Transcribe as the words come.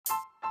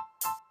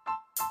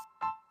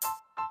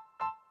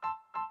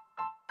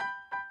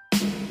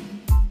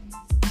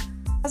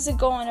How's it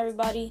going,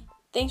 everybody?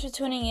 Thanks for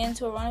tuning in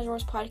to a Runner's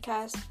Roars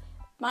podcast.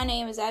 My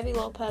name is Abby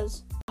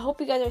Lopez. I hope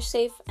you guys are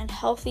safe and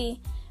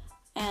healthy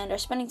and are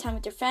spending time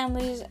with your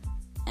families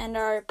and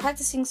are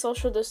practicing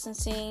social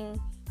distancing,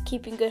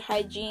 keeping good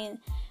hygiene,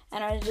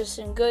 and are just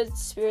in good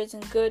spirits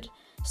and good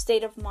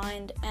state of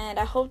mind. And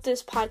I hope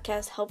this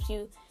podcast helps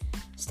you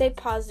stay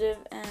positive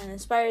and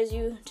inspires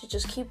you to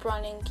just keep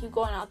running, keep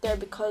going out there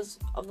because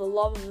of the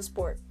love of the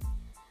sport.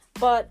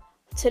 But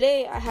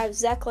today I have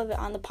Zach Levet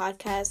on the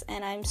podcast,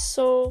 and I'm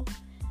so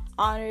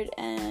honored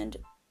and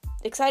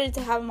excited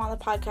to have him on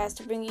the podcast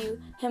to bring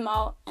him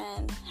out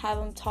and have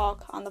him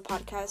talk on the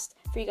podcast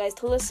for you guys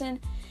to listen.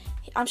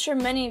 I'm sure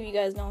many of you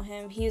guys know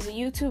him. He's a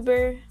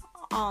YouTuber,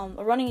 a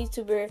running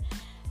YouTuber,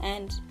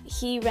 and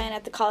he ran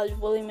at the College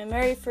of William &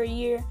 Mary for a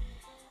year.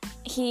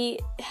 He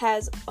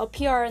has a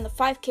PR in the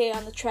 5K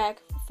on the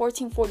track,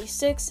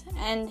 14:46,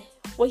 and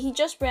what he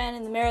just ran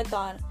in the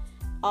marathon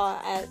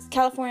at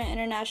California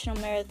International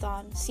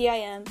Marathon,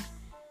 CIM,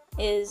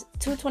 is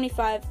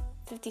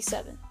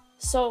 2:25:57.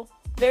 So,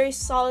 very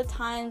solid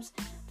times,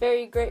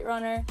 very great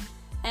runner,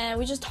 and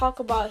we just talk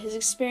about his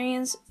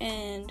experience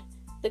in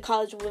the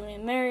College of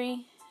William &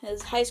 Mary,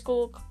 his high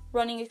school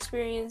running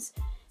experience,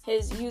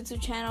 his YouTube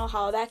channel,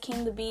 how that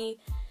came to be,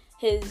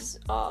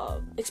 his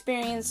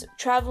experience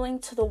traveling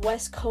to the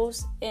West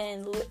Coast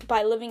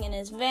by living in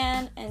his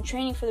van and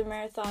training for the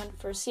marathon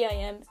for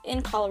CIM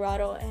in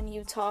Colorado and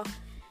Utah,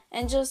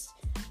 and just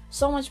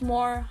so much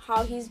more,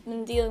 how he's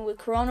been dealing with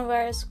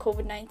coronavirus,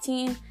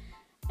 COVID-19,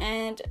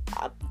 and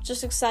I'm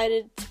just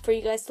excited for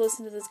you guys to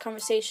listen to this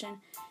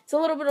conversation. It's a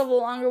little bit of a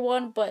longer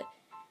one, but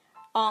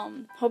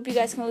hope you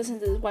guys can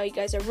listen to this while you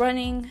guys are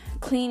running,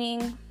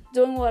 cleaning,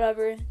 doing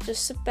whatever.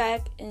 Just sit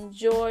back,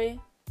 enjoy,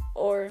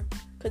 or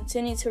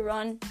continue to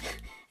run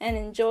and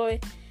enjoy.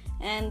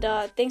 And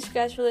thanks you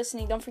guys for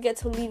listening. Don't forget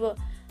to leave a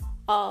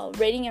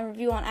rating and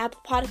review on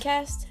Apple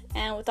Podcast.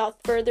 And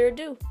without further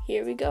ado,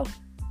 here we go.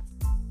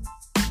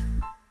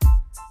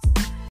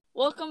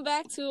 Welcome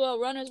back to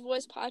Runner's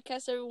Voice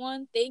podcast,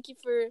 everyone. Thank you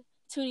for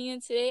tuning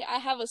in today. I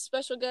have a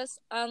special guest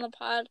on the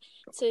pod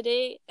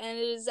today, and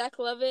it is Zach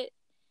Levet.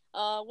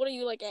 What are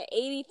you, like, at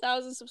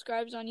 80,000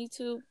 subscribers on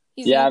YouTube?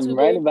 I'm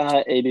right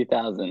about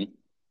 80,000.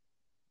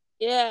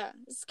 Yeah,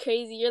 it's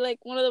crazy. You're like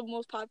one of the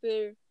most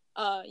popular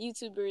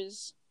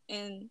YouTubers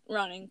in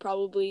running,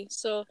 probably.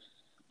 So,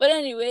 but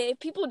anyway, if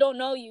people don't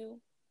know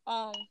you,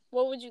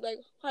 what would you like?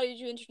 How did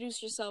you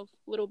introduce yourself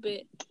a little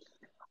bit?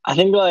 I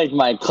think like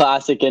my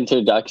classic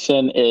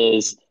introduction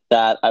is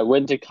that I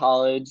went to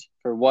college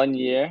for 1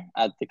 year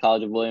at the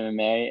College of William &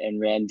 Mary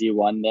and ran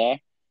D1 there.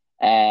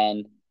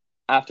 And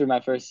after my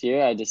first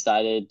year, I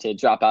decided to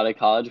drop out of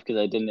college because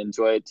I didn't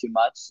enjoy it too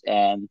much.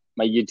 And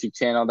my YouTube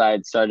channel that I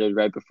had started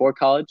right before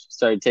college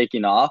started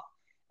taking off.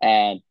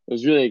 And it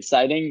was really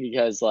exciting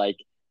because like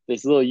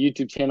this little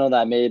YouTube channel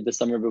that I made the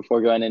summer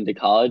before going into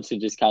college to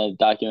just kind of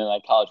document my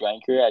college running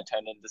career, I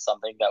turned into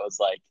something that was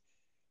like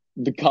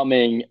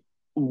becoming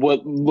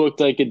what looked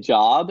like a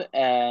job.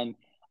 And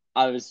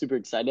I was super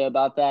excited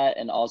about that.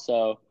 And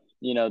also,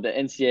 the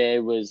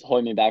NCAA was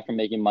holding me back from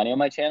making money on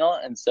my channel.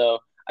 And so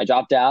I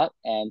dropped out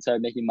and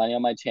started making money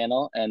on my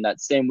channel. And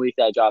that same week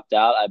that I dropped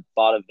out, I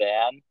bought a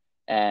van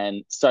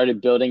and started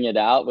building it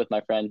out with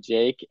my friend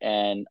Jake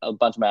and a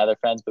bunch of my other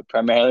friends, but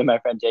primarily my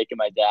friend Jake and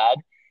my dad.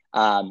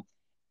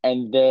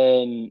 And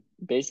then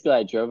basically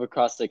I drove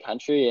across the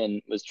country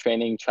and was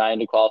trying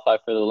to qualify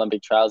for the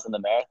Olympic trials in the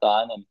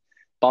marathon, and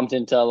bumped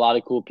into a lot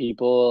of cool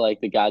people, like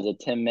the guys at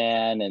Tim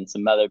Man and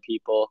some other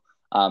people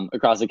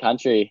across the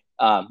country.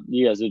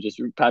 You guys would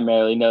just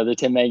primarily know the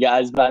Tim Man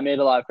guys, but I made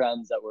a lot of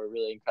friends that were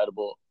really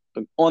incredible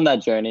on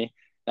that journey.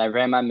 And I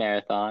ran my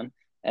marathon,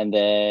 and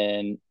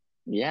then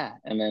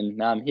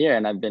now I'm here,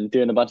 and I've been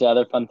doing a bunch of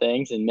other fun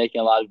things and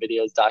making a lot of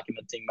videos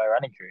documenting my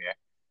running career.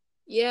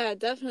 Yeah,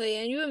 definitely.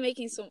 And you've been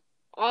making some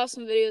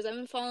awesome videos. I've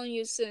been following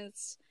you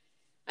since,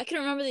 I can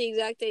remember the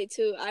exact date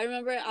too. I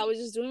remember I was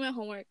just doing my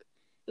homework.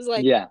 It was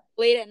like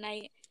late at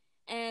night,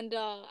 and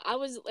I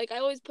always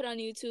put on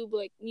YouTube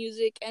like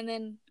music, and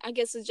then I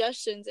get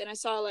suggestions, and I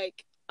saw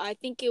I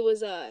think it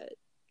was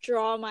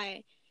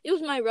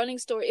my running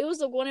story. It was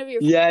like one of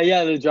your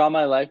the Draw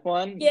My Life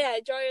one. Yeah,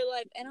 Draw Your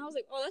Life, and I was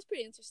like, oh, that's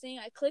pretty interesting.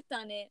 I clicked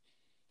on it.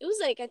 It was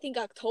like I think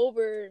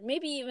October,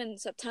 maybe even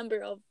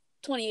September of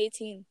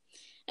 2018,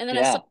 and then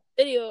I saw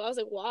the video. I was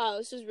like, wow,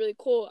 this is really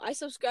cool. I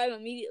subscribed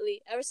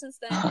immediately. Ever since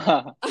then,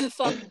 I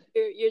followed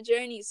your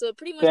journey. So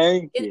pretty much.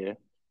 Thank you.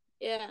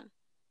 Yeah,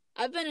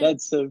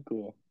 That's so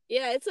cool.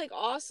 Yeah, it's like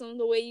awesome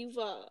the way you've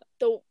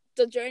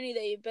the journey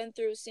that you've been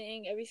through,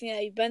 seeing everything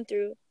that you've been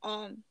through.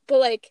 But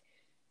like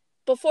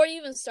before you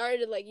even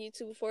started like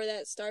YouTube, before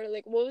that started,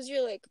 like what was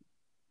your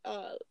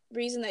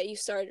reason that you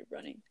started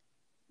running?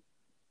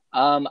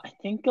 I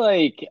think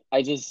like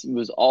I just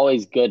was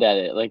always good at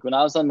it. Like when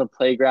I was on the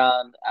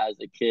playground as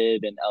a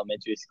kid in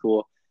elementary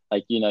school,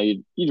 like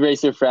you'd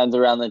race your friends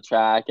around the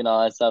track and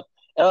all that stuff.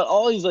 And I would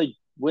always like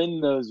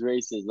win those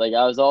races. Like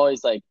I was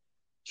always like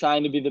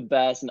trying to be the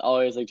best and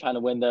always like trying to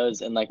win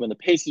those. And like when the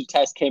pacer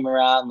test came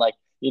around, like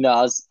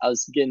I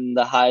was getting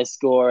the highest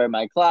score in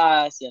my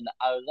class, and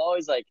I was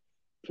always like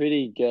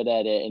pretty good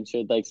at it and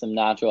showed like some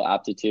natural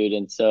aptitude.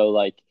 And so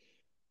like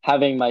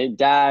having my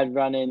dad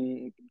run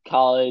in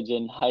college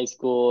and high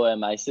school and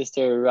my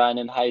sister run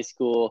in high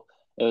school,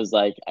 it was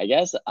like, I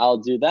guess I'll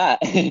do that.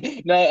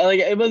 No, like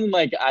it wasn't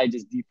like I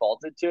just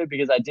defaulted to it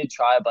because I did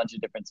try a bunch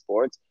of different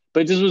sports,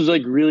 but it just was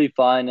like really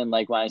fun. And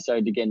like when I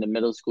started to get into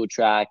middle school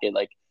track, it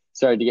like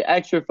started to get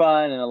extra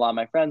fun and a lot of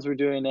my friends were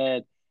doing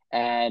it.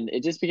 And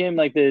it just became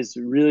like this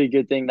really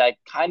good thing that I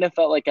kind of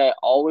felt like I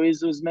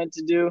always was meant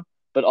to do,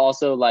 but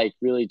also like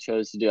really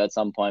chose to do at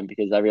some point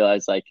because I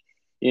realized like,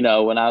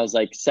 when I was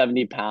like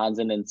 70 pounds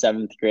and in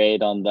seventh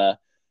grade on the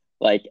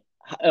like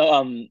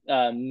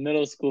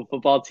middle school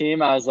football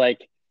team, I was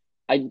like,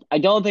 I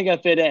don't think I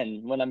fit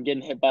in when I'm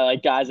getting hit by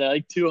like guys that are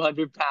like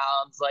 200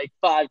 pounds, like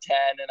 5'10",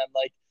 and I'm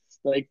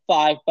like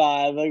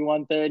 5'5", like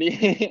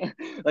 130,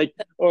 like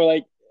or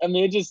like I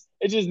mean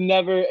it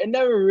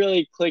never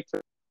really clicked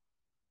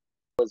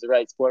was the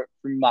right sport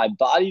for my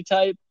body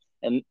type.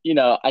 And,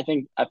 I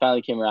think I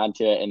finally came around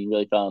to it and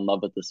really fell in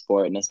love with the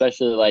sport. And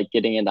especially like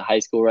getting into high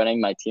school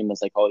running, my team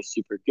was like always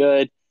super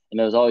good. And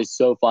it was always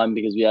so fun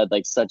because we had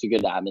like such a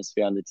good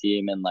atmosphere on the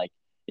team. And like,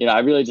 I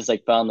really just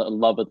like fell in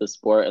love with the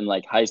sport. And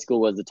like high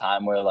school was the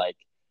time where like,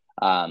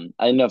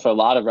 I know for a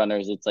lot of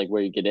runners, it's like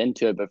where you get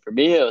into it. But for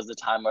me, it was the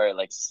time where it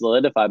like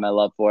solidified my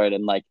love for it.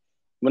 And like,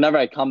 whenever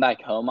I come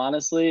back home,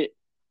 honestly,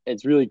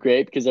 it's really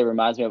great because it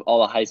reminds me of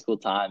all the high school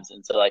times.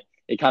 And so like,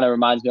 it kind of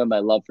reminds me of my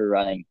love for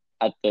running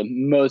at the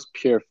most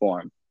pure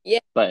form. Yeah,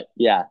 But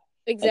yeah,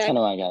 that's kind exactly. of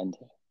what I got into.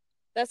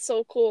 That's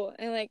so cool.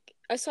 And like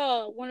I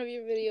saw one of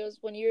your videos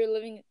when you were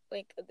living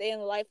like a day in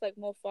the life like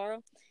Mo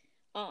Farah.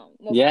 Mo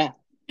Yeah.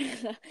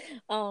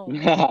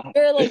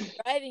 you're like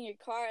driving your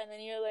car and then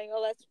you're like,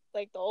 oh, that's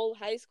like the old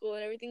high school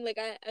and everything. Like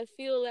I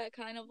feel that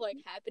kind of like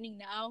happening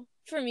now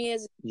for me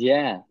as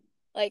Yeah.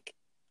 like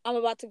I'm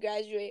about to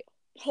graduate,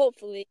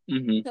 hopefully.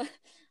 Hmm.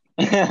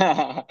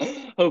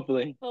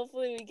 Hopefully.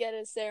 Hopefully we get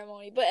a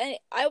ceremony. But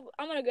I'm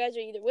gonna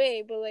graduate either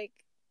way. But like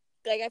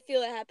I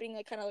feel it happening,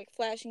 like kind of like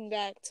flashing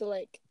back to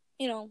like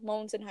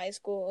moments in high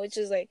school, which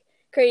is like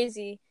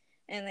crazy.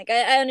 And like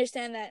I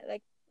understand that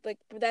like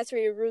that's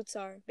where your roots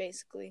are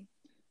basically.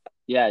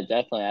 Yeah,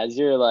 definitely. As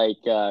your like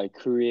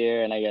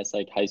career and I guess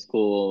like high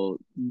school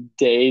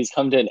days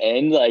come to an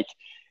end, like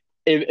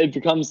it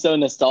becomes so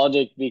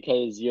nostalgic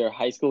because your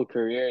high school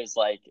career is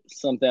like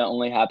something that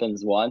only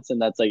happens once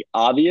and that's like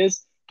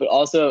obvious, but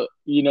also,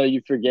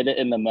 you forget it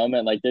in the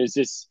moment. Like there's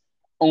just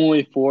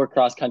only 4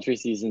 cross country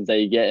seasons that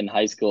you get in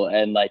high school.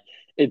 And like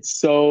it's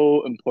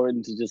so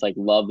important to just like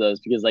love those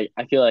because like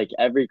I feel like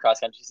every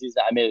cross country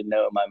season I made a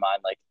note in my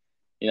mind, like,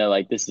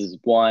 like this is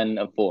 1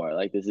 of 4,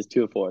 like this is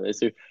 2 of 4,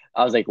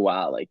 I was like,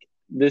 wow, like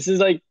this is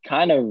like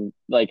kind of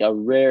like a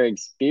rare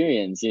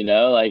experience,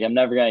 like I'm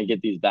never gonna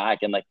get these back.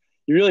 And like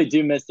you really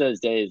do miss those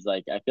days.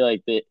 Like I feel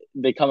like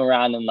they come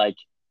around and like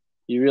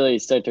you really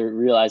start to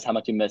realize how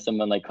much you miss them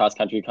when like cross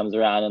country comes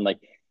around. And like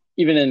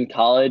even in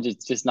college,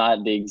 it's just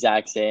not the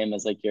exact same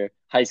as like your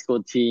high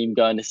school team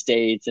going to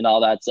states and all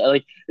that. So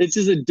like it's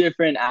just a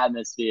different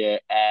atmosphere.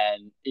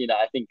 And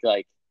I think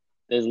like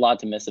there's a lot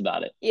to miss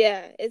about it.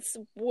 Yeah, it's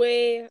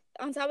way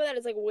on top of that.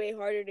 It's like way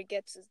harder to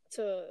get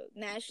to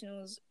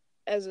nationals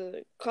as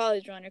a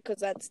college runner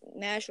because that's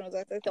nationals.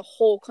 That's like the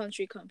whole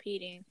country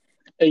competing.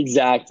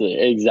 Exactly,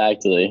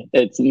 exactly.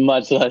 It's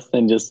much less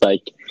than just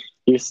like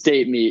your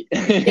state meet.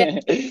 Yeah,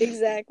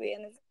 exactly,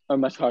 and it's Or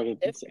much harder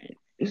than different.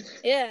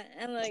 state. Yeah,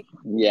 and like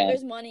Yeah,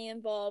 there's money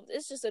involved.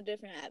 It's just a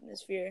different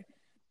atmosphere.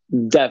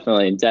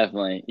 definitely,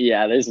 definitely.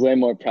 Yeah, there's way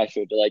more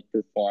pressure to like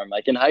perform.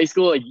 Like in high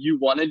school, like you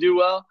want to do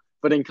well,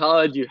 but in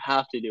college you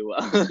have to do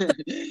well.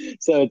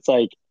 So it's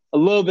like a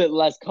little bit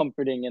less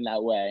comforting in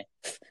that way.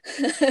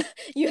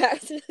 You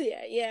have to,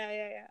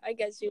 yeah. I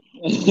guess you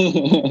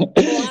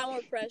a lot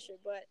more pressure,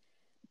 but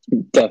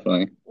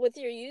Definitely. with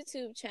your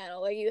YouTube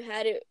channel, like you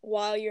had it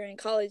while you're in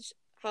college.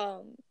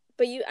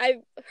 But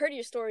I've heard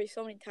your story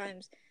so many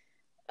times.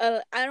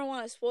 I don't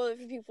want to spoil it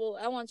for people.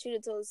 I want you to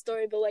tell the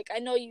story, but like I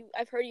know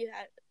I've heard you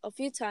had a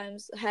few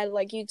times had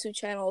like YouTube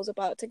channels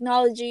about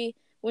technology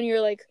when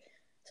you're like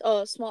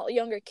a small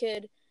younger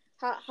kid.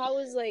 How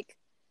was like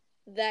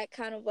that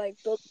kind of like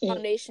built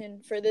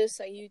foundation for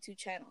this like YouTube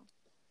channel?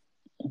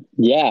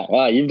 Yeah,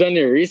 wow, you've done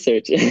your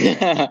research.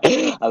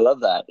 I love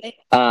that.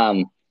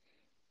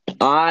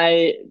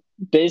 I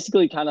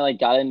basically kind of like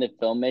got into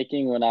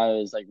filmmaking when I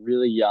was like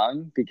really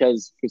young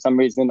because for some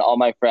reason all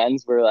my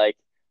friends were like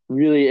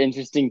really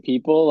interesting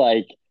people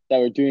like that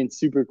were doing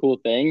super cool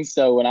things.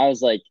 So when I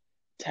was like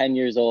 10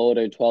 years old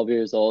or 12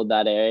 years old,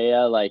 that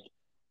area, like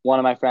one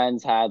of my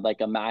friends had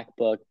like a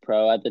MacBook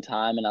Pro at the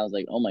time and I was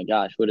like, "Oh my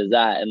gosh, what is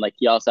that?" And like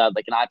he also had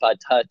like an iPod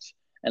Touch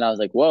and I was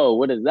like, "Whoa,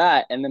 what is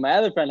that?" And then my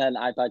other friend had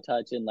an iPod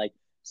Touch and like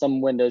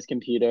some Windows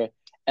computer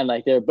and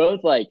like they're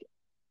both like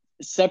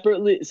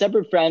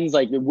separate friends,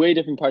 like way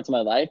different parts of my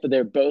life, but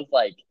they're both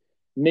like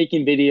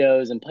making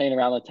videos and playing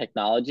around with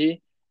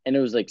technology. And it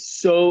was like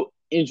so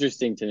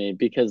interesting to me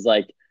because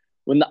like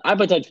when the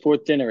iPod Touch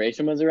fourth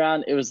generation was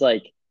around, it was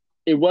like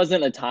it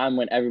wasn't a time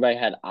when everybody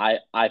had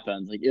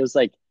iPhones. Like it was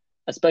like,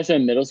 especially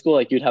in middle school,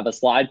 like you'd have a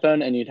slide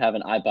phone and you'd have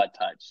an iPod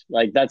Touch.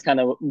 Like that's kind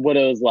of what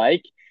it was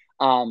like.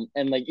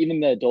 And like even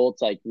the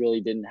adults like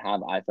really didn't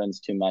have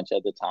iPhones too much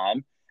at the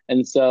time.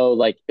 And so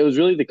like it was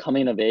really the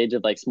coming of age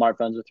of like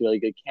smartphones with really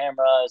good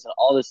cameras and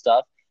all this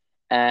stuff.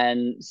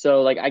 And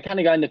so like I kind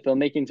of got into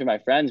filmmaking through my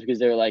friends because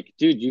they were like,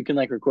 dude, you can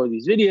like record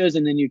these videos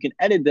and then you can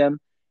edit them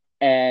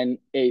and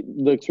it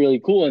looks really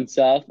cool and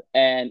stuff.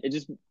 And it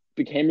just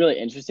became really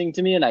interesting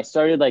to me. And I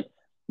started like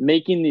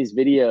making these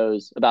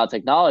videos about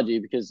technology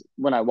because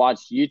when I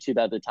watched YouTube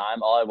at the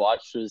time, all I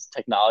watched was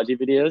technology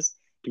videos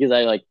because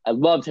I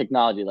love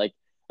technology. Like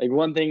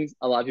one thing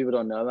a lot of people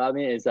don't know about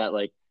me is that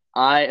like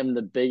I am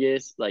the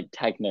biggest like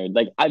tech nerd.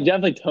 Like I've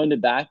definitely toned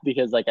it back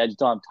because like I just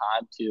don't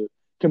have time to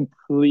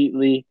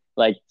completely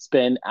like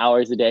spend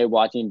hours a day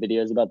watching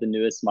videos about the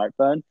newest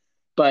smartphone.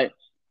 But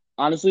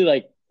honestly,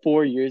 like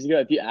 4 years ago,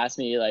 if you asked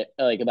me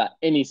like about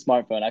any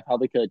smartphone, I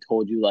probably could have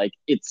told you like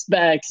its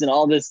specs and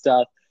all this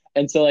stuff.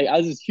 And so like I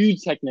was this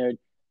huge tech nerd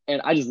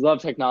and I just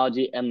love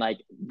technology and like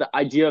the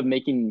idea of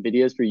making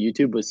videos for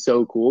YouTube was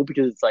so cool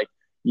because it's like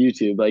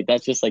YouTube, like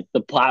that's just like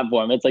the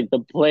platform. It's like the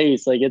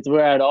place, like it's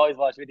where I'd always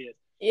watch videos.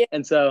 Yeah.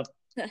 And so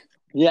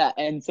yeah,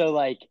 and so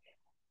like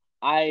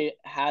I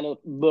had a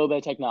little bit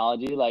of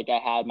technology. Like I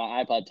had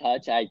my iPod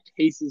Touch. I had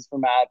cases for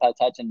my iPod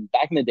Touch, and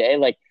back in the day,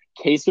 like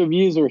case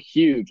reviews were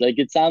huge. Like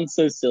it sounds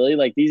so silly.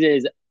 Like these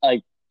days,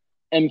 like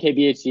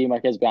MKBHD,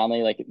 Marquez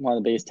Brownlee, like one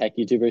of the biggest tech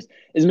YouTubers,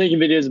 is making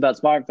videos about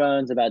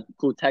smartphones, about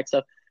cool tech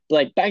stuff. But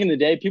like back in the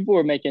day, people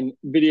were making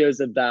videos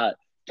about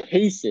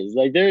cases.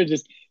 Like there were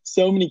just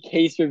so many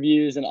case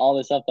reviews and all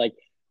this stuff. Like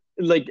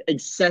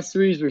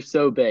accessories were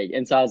so big.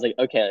 And so I was like,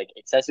 okay, like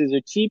accessories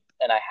are cheap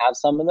and I have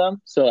some of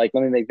them. So like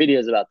let me make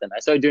videos about them. I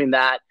started doing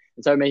that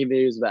and started making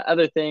videos about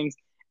other things.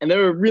 And they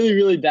were really,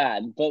 really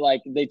bad. But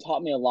like they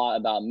taught me a lot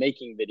about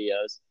making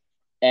videos.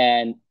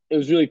 And it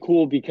was really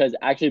cool because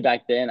actually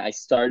back then I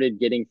started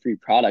getting free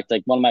product.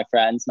 Like one of my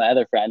friends, my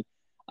other friend,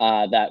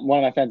 that one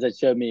of my friends that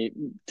showed me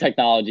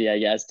technology, I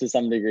guess, to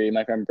some degree,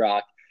 my friend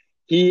Brock,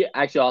 he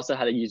actually also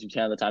had a YouTube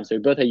channel at the time. So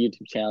we both had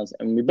YouTube channels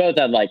and we both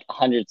had like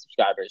 100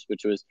 subscribers,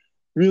 which was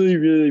really,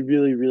 really,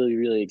 really, really,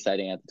 really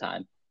exciting at the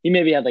time. He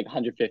maybe had like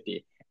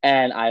 150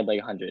 and I had like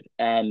 100.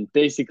 And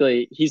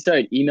basically, he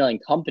started emailing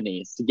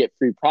companies to get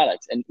free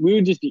products. And we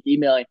would just be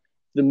emailing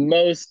the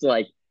most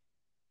like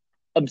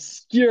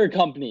obscure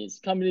companies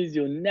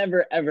you'll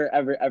never, ever,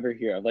 ever, ever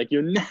hear of. Like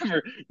you'll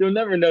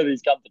never know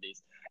these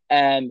companies.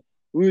 And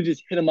we would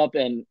just hit them up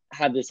and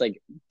have this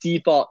like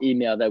default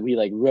email that we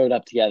like wrote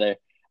up together.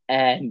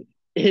 And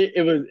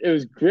it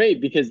was great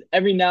because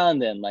every now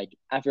and then, like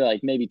after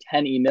like maybe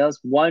 10 emails,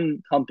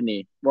 one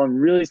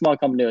really small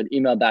company would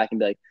email back and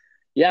be like,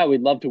 yeah,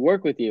 we'd love to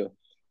work with you.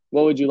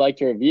 What would you like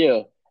to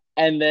review?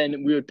 And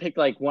then we would pick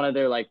like one of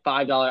their like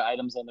 $5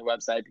 items on their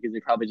website because they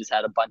probably just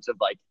had a bunch of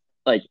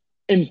like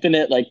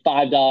infinite like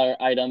 $5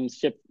 items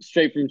shipped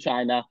straight from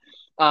China.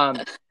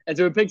 And so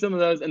we would pick some of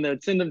those and they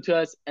would send them to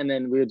us and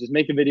then we would just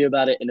make a video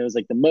about it. And it was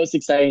like the most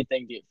exciting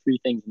thing to get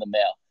free things in the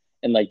mail.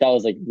 And like that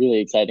was like really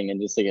exciting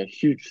and just like a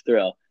huge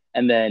thrill.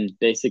 And then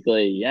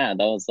basically, yeah,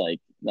 that was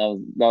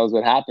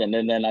what happened.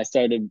 And then I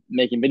started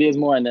making videos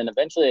more and then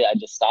eventually I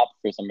just stopped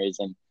for some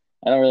reason.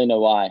 I don't really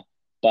know why,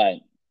 but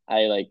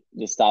I like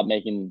just stopped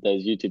making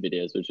those YouTube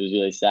videos, which was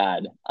really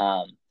sad.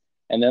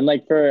 And then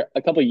like for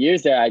a couple of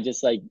years there, I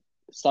just like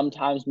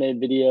sometimes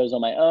made videos on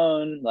my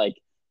own, like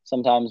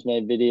sometimes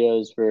made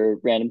videos for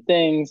random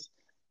things.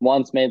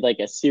 Once made like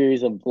a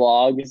series of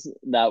vlogs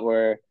that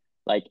were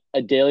like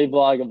a daily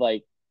vlog of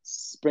like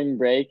spring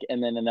break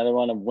and then another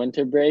one of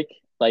winter break,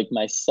 like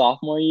my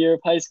sophomore year of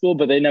high school,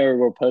 but they never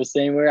were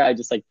posted anywhere. I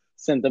just like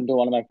sent them to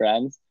one of my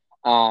friends.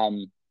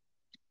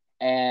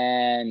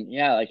 And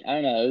yeah, like I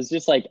don't know, it was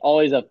just like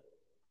always a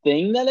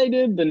thing that I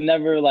did, but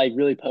never like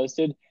really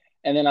posted.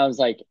 And then I was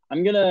like,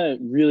 I'm gonna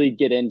really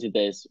get into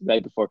this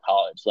right before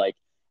college. Like,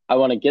 I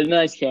want to get a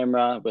nice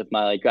camera with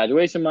my like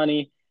graduation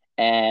money,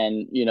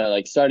 and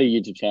like start a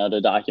YouTube channel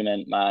to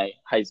document my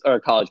high or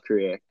college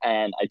career.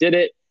 And I did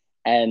it,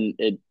 and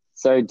it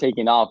started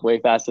taking off way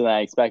faster than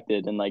I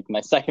expected. And like my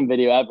second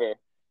video ever,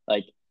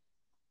 like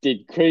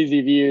did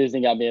crazy views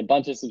and got me a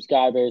bunch of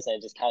subscribers, and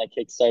it just kind of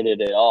kickstarted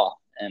it all.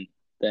 And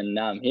then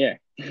now I'm here.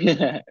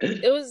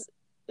 It was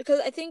because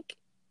I think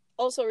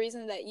also a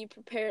reason that you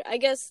prepared, I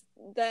guess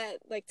that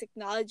like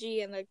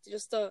technology and like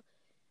just the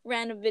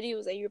random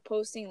videos that you're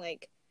posting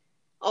like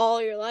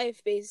all your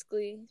life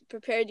basically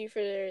prepared you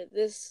for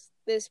this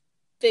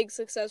big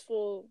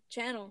successful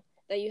channel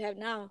that you have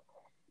now.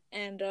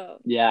 And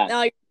Yeah.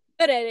 now you're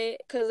good at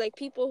it because like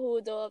people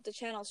who develop the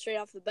channel straight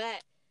off the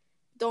bat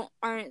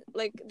aren't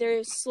like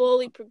they're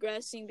slowly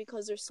progressing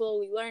because they're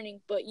slowly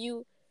learning. But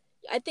you,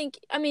 I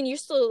mean you're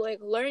still like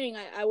learning.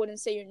 I wouldn't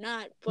say you're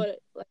not, but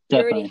like you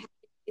already Definitely. have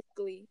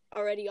basically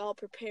already all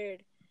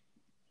prepared.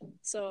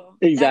 So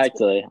that's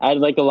Exactly. I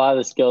like a lot of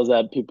the skills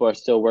that people are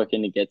still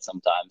working to get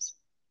sometimes.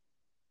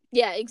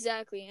 yeah,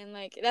 exactly. And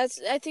like I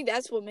think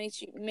that's what made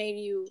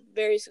you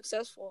very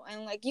successful.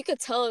 And like you could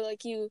tell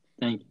like you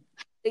Thank you.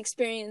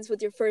 experience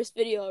with your first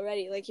video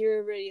already. Like,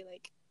 you're already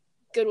like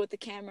good with the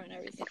camera and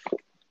everything.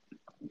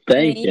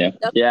 Thank you.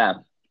 Yeah.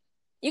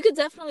 You could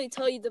definitely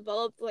tell you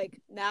developed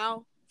like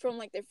now from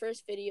like their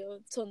first video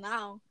till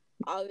now,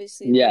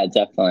 obviously. Yeah,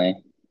 definitely.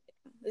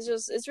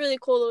 It's really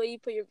cool the way you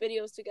put your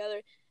videos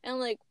together. And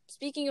like,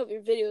 speaking of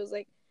your videos,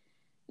 like,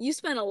 you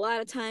spend a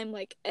lot of time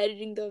like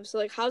editing them. So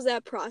like, how's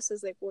that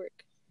process like work?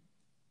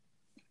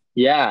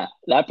 Yeah,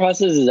 that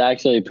process is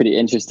actually pretty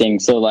interesting.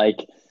 So like,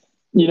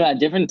 at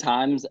different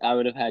times I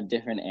would have had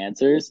different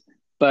answers,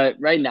 but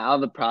right now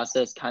the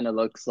process kind of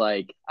looks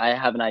like I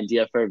have an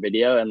idea for a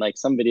video, and like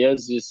some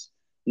videos just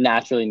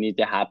naturally need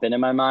to happen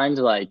in my mind.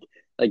 Like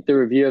the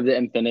review of the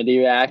Infinity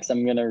Reacts,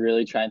 I'm gonna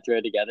really try and throw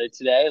it together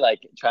today. Like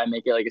try and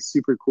make it like a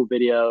super cool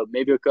video.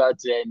 Maybe it'll go out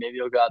today, maybe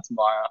it'll go out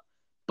tomorrow.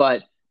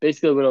 But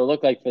basically what it'll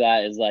look like for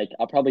that is like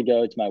I'll probably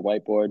go to my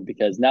whiteboard,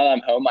 because now that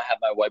I'm home, I have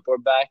my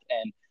whiteboard back,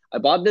 and I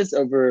bought this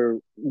over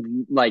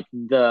like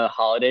the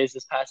holidays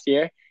this past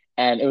year,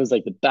 and it was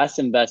like the best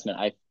investment.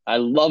 I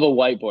love a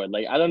whiteboard.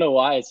 Like I don't know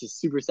why, it's just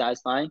super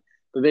satisfying.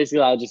 But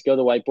basically, I'll just go to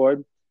the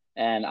whiteboard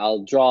and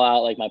I'll draw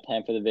out like my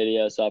plan for the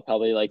video. So I'll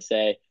probably like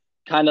say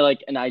kind of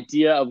like an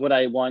idea of what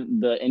I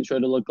want the intro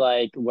to look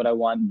like, what I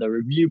want the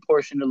review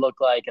portion to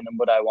look like, and then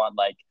what I want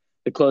like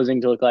the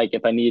closing to look like.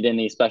 If I need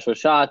any special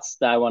shots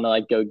that I want to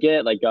like go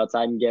get, like go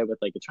outside and get with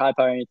like a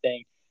tripod or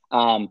anything.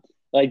 Um,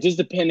 like just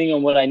depending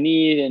on what I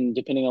need and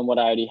depending on what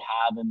I already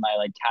have in my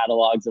like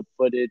catalogs of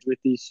footage with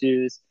these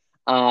shoes.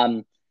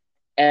 Um,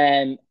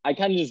 and I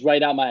kind of just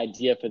write out my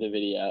idea for the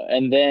video.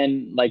 And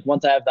then like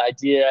once I have the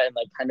idea and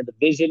like kind of the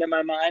vision in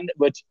my mind,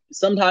 which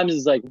sometimes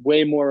is like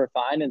way more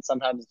refined and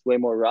sometimes it's way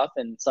more rough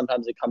and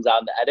sometimes it comes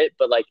out in the edit,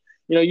 but like,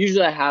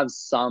 usually I have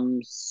some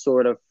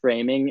sort of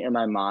framing in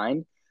my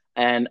mind.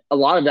 And a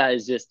lot of that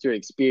is just through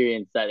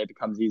experience that it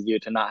becomes easier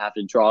to not have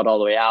to draw it all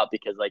the way out,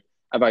 because like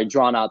I've already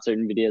drawn out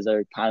certain videos that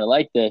are kind of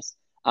like this.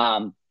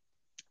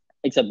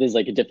 Except there's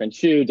like a different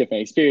shoe,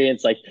 different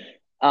experience.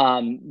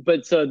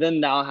 But so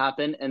then that'll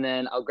happen, and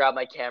then I'll grab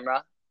my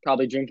camera,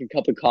 probably drink a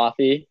cup of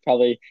coffee,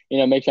 probably,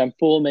 make sure I'm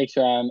full, make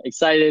sure I'm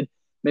excited,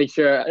 make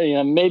sure,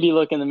 maybe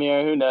look in the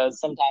mirror. Who knows?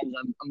 Sometimes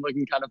I'm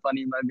looking kind of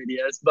funny in my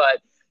videos, but,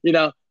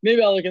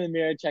 maybe I'll look in the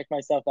mirror, check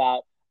myself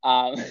out.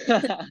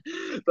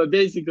 But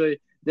basically,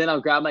 then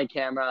I'll grab my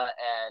camera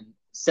and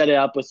set it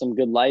up with some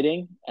good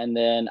lighting, and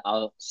then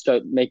I'll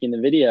start making the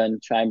video and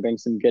try and bring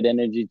some good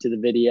energy to the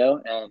video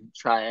and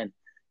try and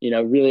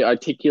really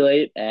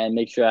articulate and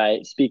make sure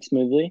I speak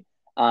smoothly.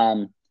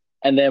 And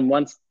then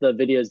once the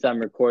video is done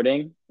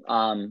recording,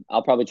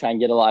 I'll probably try and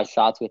get a lot of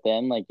shots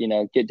within, like,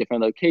 get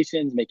different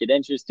locations, make it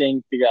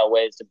interesting, figure out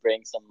ways to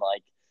bring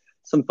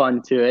some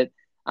fun to it.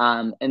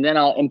 And then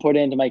I'll import it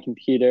into my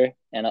computer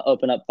and I'll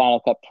open up Final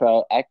Cut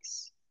Pro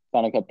X,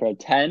 Final Cut Pro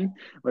 10,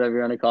 whatever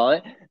you want to call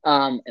it.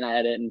 And I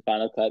edit in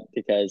Final Cut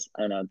because,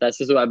 I don't know, that's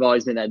just what I've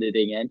always been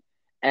editing in.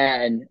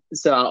 And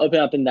so I'll open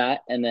up in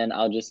that, and then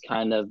I'll just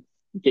kind of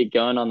get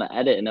going on the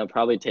edit, and it'll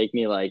probably take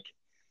me like,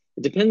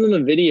 it depends on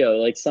the video.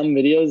 Like some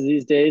videos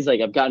these days,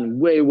 like I've gotten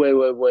way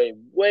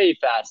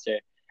faster,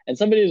 and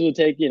some videos will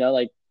take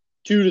like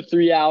 2 to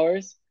 3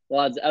 hours,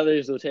 while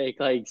others will take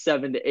like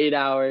 7 to 8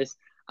 hours.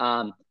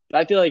 But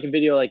I feel like a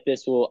video like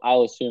this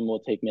I'll assume will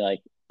take me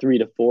like 3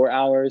 to 4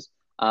 hours.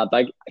 But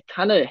I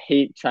kind of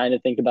hate trying to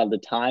think about the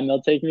time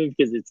it'll take me,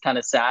 because it's kind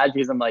of sad,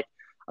 because I'm like,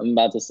 I'm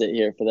about to sit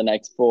here for the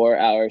next 4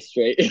 hours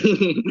straight.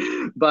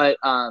 But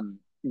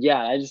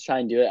yeah, I just try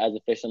and do it as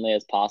efficiently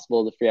as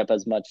possible to free up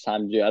as much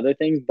time to do other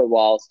things, but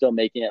while still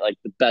making it like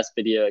the best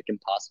video it can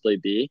possibly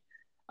be.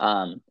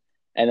 And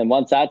then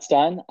once that's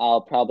done,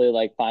 I'll probably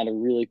like find a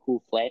really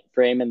cool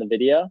frame in the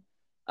video,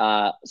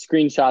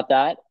 screenshot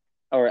that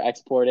or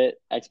export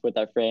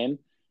that frame.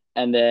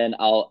 And then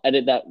I'll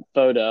edit that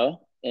photo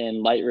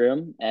in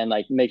Lightroom and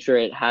like make sure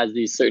it has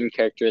these certain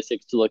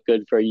characteristics to look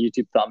good for a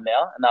YouTube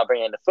thumbnail. And I'll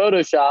bring it into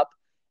Photoshop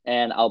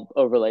and I'll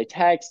overlay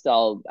text.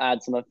 I'll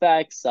add some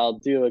effects. I'll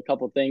do a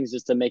couple things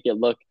just to make it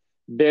look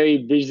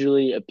very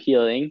visually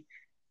appealing.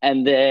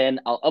 And then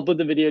I'll upload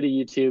the video to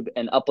YouTube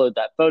and upload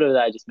that photo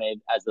that I just made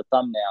as the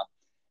thumbnail.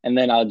 And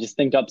then I'll just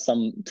think up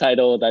some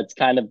title that's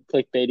kind of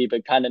clickbaity,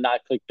 but kind of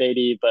not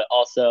clickbaity, but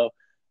also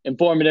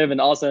informative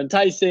and also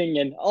enticing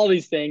and all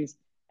these things.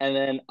 And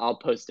then I'll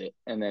post it,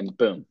 and then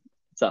boom,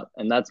 it's up.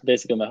 And that's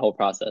basically my whole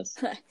process.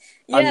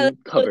 Yeah,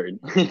 Uncovered.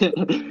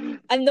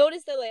 I've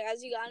noticed that like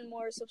as you got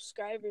more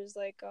subscribers,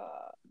 like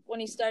when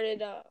you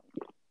started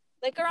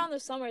like around the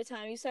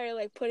summertime, you started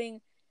like putting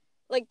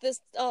like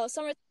this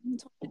summer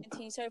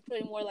 2019, you started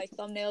putting more like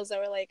thumbnails that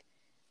were like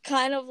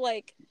kind of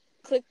like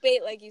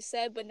clickbait, like you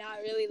said, but not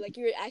really, like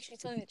you were actually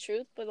telling the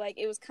truth, but like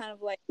it was kind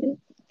of like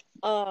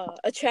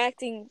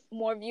attracting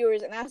more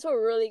viewers, and that's what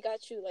really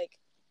got you like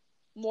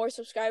more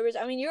subscribers.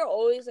 I mean, you're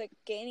always like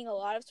gaining a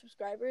lot of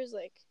subscribers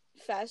like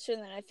faster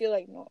than I feel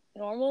like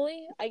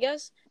normally, I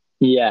guess.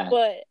 Yeah.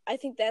 But I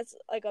think that's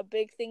like a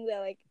big thing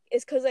that like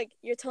is because like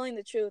you're telling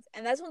the truth,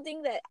 and that's one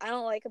thing that I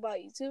don't like about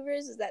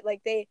YouTubers is that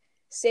like they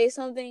say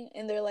something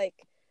in their like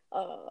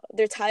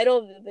their title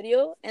of the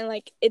video, and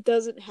like it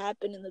doesn't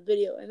happen in the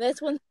video, and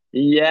that's one.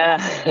 Yeah.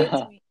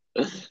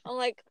 I'm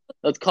like,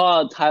 Let's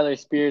call out Tyler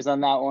Spears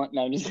on that one.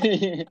 No, I'm just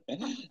kidding.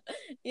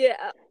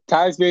 yeah,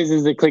 Tyler Spears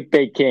is the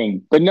clickbait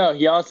king, but no,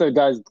 he also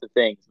does the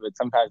things. But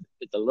sometimes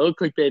it's a little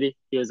clickbaity.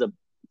 He was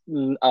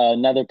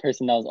another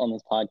person that was on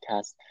this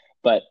podcast.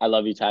 But I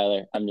love you,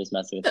 Tyler. I'm just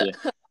messing with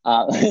you.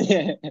 Uh,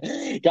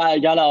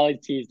 gotta always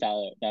tease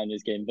Tyler. No, I'm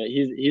just kidding. But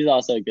he's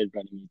also a good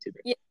running YouTuber.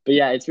 yeah, But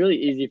yeah, it's really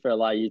easy for a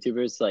lot of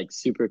YouTubers to like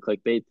super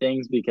clickbait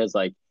things because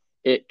like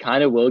it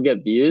kind of will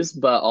get views,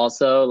 but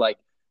also like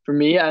for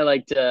me, I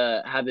like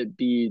to have it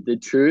be the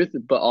truth,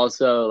 but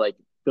also like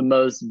the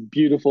most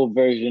beautiful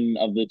version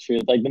of the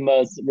truth, like the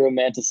most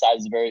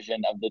romanticized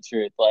version of the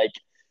truth.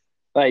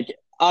 Like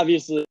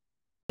obviously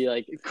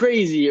like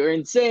crazy or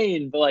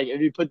insane, but like if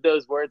you put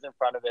those words in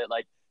front of it,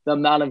 like the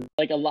amount of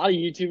like a lot of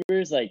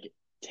YouTubers like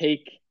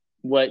take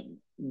what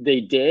they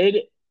did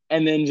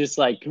and then just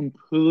like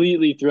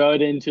completely throw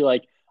it into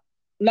like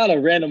not a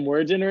random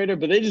word generator,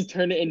 but they just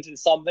turn it into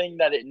something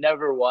that it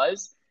never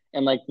was.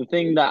 And like the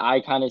thing that I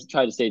kind of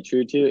try to stay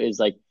true to is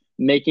like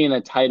making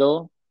a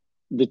title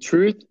the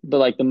truth, but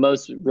like the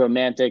most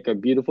romantic or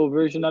beautiful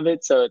version of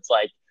it. So it's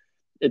like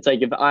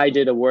if I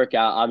did a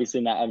workout, obviously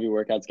not every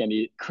workout's gonna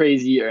be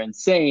crazy or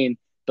insane,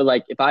 but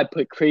like if I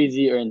put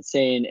crazy or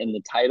insane in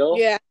the title,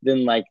 yeah.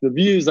 then like the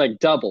views like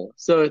double.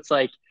 So it's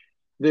like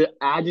the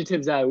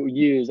adjectives I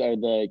use are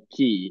the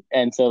key.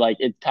 And so like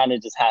it kind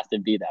of just has to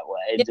be that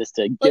way Yeah. just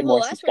to Like get the more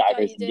last workout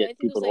subscribers you and did, I get think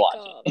it people was to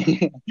like watch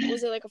it.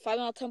 was it like a 5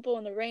 mile tempo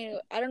in the rain?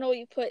 I don't know what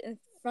you put in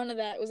front of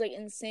that. It was like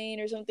insane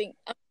or something.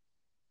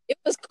 It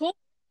was cool.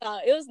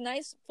 It was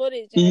nice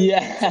footage and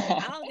everything. So Yeah.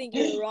 I don't think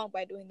you're wrong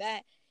by doing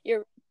that.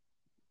 You're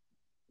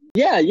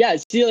Yeah.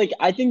 See, like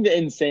I think the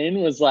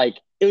insane was like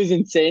it was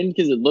insane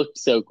because it looked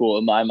so cool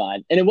in my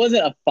mind. And it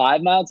wasn't a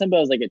 5 mile tempo, it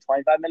was like a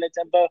 25-minute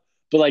tempo.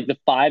 But like the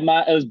 5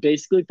 mile, it was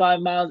basically 5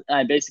 miles. And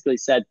I basically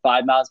said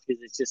 5 miles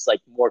because it's just like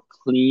more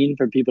clean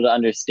for people to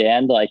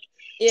understand. Like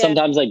yeah,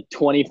 sometimes like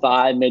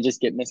 25 may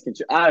just get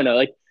misconstrued. I don't know.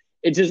 Like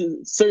it just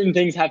certain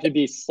things have to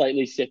be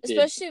slightly shifted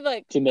especially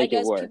like to I make it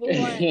guess work, people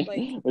who aren't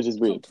like which is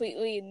weird.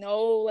 completely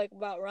know like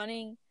about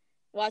running,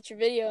 watch your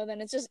video, then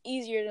it's just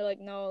easier to like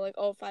know like,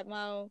 oh, 5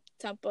 mile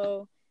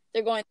tempo.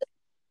 They're going.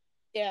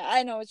 Yeah,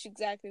 I know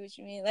exactly what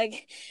you mean.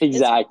 Like it's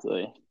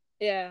Exactly.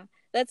 yeah,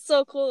 that's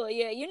so cool.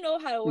 Yeah, you know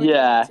how to work a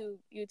Yeah.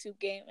 YouTube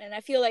game, and I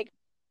feel like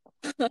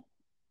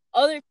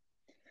other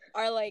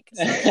are like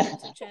starting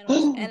YouTube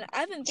channels, and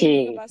I've been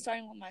thinking True. about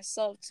starting one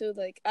myself too.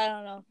 Like I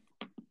don't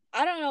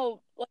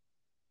know. Like,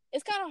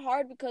 it's kind of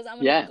hard because I'm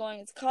gonna be Yeah.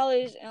 going to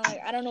college, and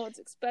like I don't know what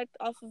to expect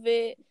off of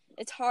it.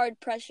 It's hard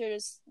pressure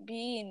to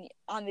be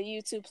on the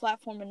YouTube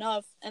platform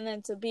enough, and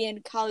then to be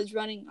in college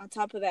running on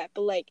top of that.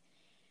 But like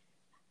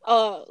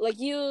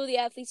you, the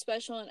athlete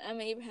special, and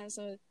Emma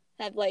Abrahamson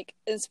have like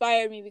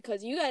inspired me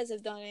because you guys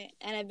have done it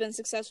and have been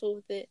successful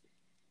with it,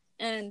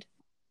 and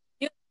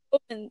you've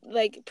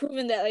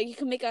proven that like you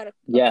can make out a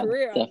Yeah,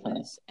 career out of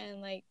definitely. this,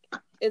 and like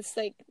it's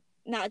like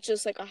not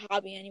just like a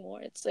hobby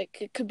anymore. It's like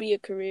it could be a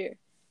career.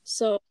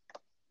 So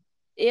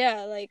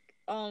yeah, like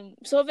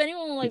so if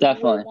anyone like would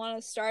Definitely. want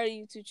to start a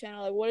YouTube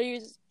channel, like what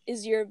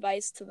is your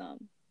advice to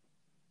them?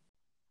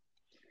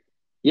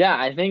 Yeah,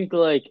 I think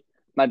like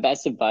my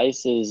best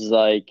advice is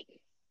like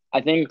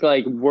I think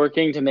like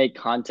working to make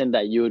content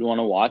that you would want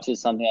to watch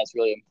is something that's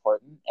really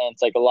important. And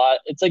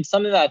it's like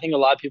something that I think a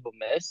lot of people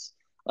miss.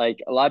 Like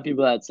a lot of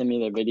people that send me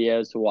their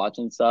videos to watch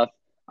and stuff.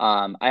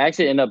 I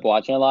actually end up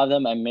watching a lot of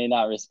them. I may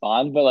not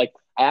respond, but like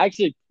I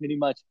actually pretty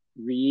much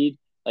read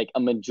like a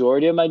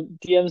majority of my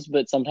DMs,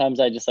 but sometimes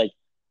I just like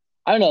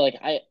I don't know, like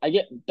I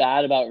get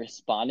bad about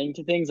responding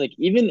to things. Like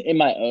even in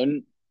my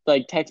own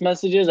like text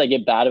messages, I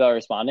get bad about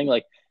responding.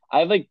 Like I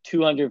have like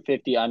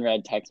 250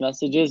 unread text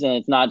messages and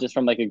it's not just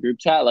from like a group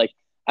chat. Like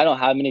I don't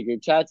have many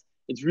group chats.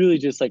 It's really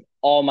just like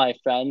all my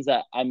friends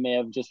that I may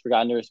have just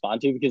forgotten to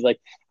respond to because like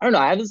I don't know,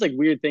 I have this like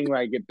weird thing where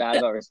I get bad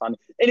about responding.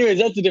 Anyways,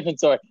 that's a different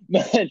story.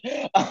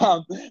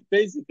 But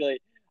basically,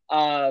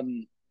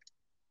 um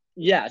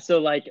yeah, so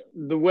like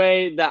the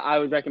way that I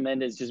would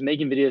recommend is just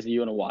making videos that you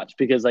want to watch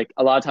because like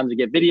a lot of times I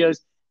get videos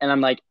and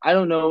I'm like I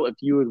don't know if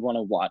you would want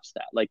to watch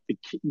that. Like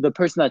the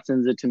person that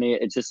sends it to me,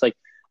 it's just like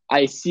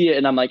I see it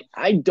and I'm like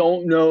I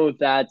don't know if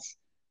that's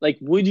like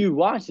would you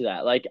watch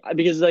that? Like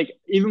because like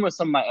even with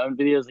some of my own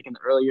videos like in the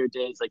earlier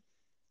days like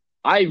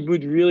I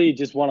would really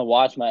just want to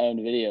watch my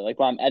own video. Like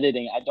when I'm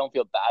editing, I don't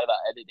feel bad about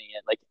editing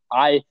it. Like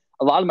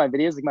a lot of my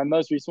videos, like my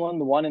most recent one,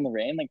 the one in the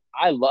rain, like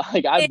I love,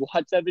 like I've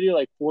watched that video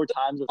like 4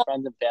 times with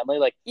friends and family.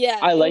 Like Yeah,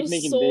 I it like was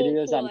making so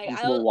videos cool. I'm Like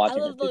comfortable I watching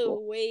love with the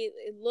people. way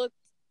it looked.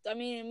 I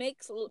mean, it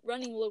makes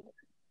running look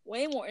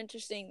way more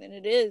interesting than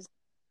it is.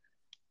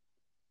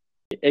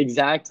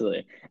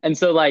 Exactly. And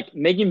so like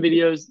making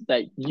videos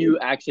that you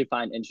actually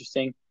find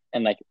interesting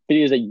and like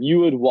videos that you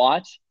would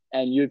watch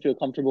and you would feel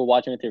comfortable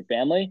watching with your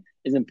family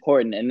is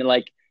important. And then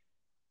like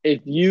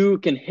if you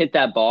can hit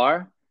that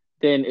bar,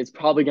 then it's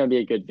probably going to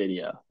be a good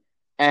video.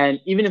 And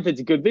even if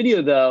it's a good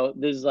video, though,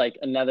 there's like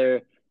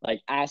another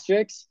like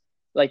asterisk.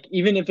 Like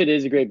even if it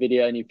is a great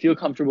video and you feel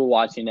comfortable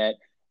watching it,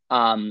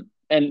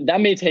 and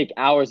that may take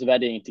hours of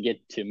editing to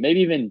get to,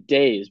 maybe even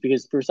days,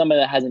 because for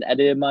somebody that hasn't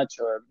edited much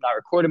or not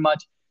recorded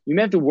much, you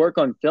may have to work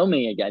on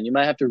filming again. You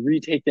might have to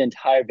retake the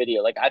entire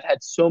video. Like I've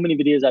had so many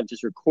videos I've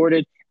just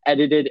recorded,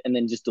 edited, and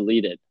then just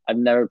deleted. I've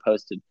never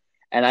posted.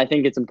 And I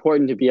think it's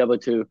important to be able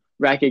to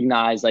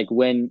recognize like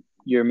when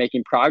you're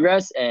making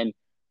progress and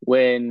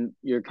when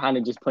you're kind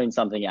of just putting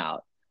something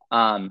out.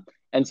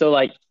 And so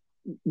like,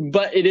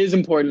 but it is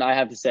important, I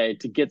have to say,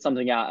 to get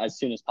something out as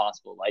soon as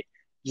possible. Like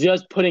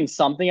just putting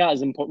something out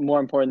is more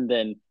important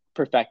than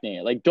perfecting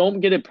it. Like don't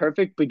get it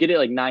perfect, but get it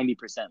like 90%.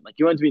 Like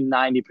you want it to be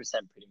 90%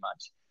 pretty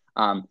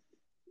much.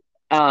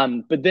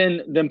 But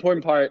then the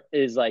important part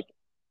is like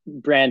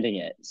branding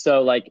it.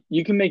 So like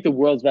you can make the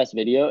world's best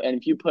video, and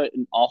if you put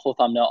an awful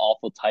thumbnail,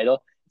 awful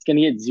title, it's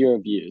gonna get 0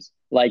 views.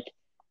 Like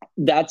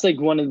that's like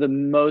one of the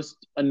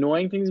most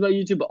annoying things about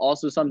YouTube, but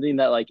also something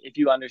that like if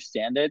you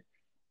understand it,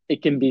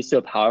 it can be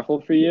so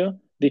powerful for you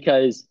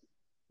because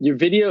your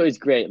video is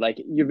great.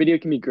 Like your video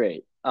can be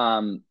great,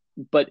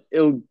 but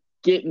it'll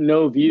get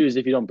no views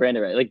if you don't brand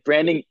it right. Like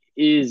branding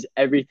is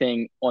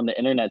everything on the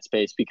internet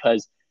space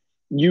because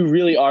you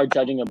really are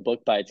judging a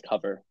book by its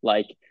cover.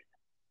 Like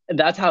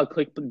that's how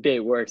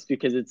clickbait works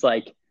because it's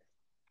like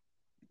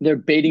they're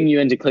baiting you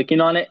into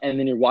clicking on it, and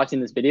then you're watching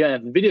this video, and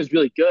if the video is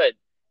really good,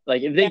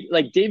 like if they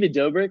like David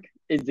Dobrik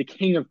is the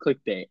king of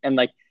clickbait, and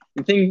like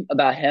the thing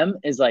about him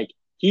is like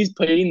he's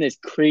putting this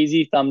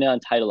crazy thumbnail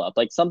and title up,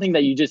 like something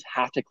that you just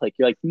have to click.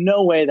 You're like,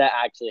 no way that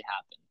actually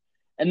happened,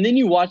 and then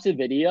you watch the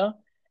video,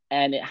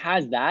 and it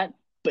has that,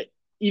 but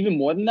even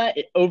more than that,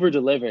 it over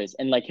delivers,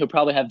 and like he'll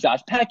probably have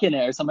Josh Peck in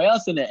it or somebody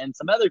else in it, and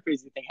some other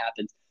crazy thing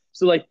happens.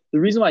 So like the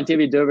reason why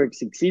David Dobrik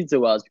succeeds so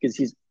well is because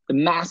he's the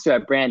master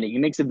at branding. He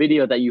makes a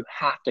video that you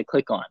have to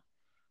click on.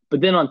 But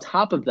then on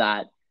top of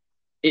that,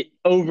 it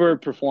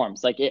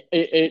overperforms. Like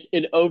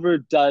it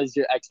overdoes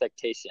your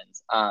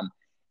expectations.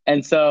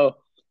 And so,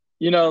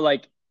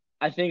 like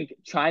I think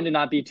trying to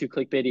not be too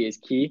clickbaity is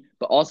key,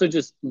 but also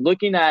just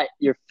looking at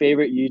your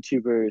favorite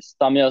YouTubers'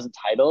 thumbnails and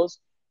titles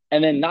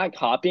and then not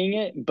copying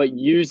it, but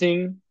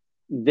using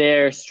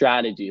their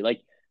strategy.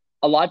 Like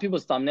a lot of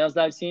people's thumbnails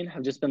that I've seen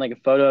have just been like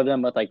a photo of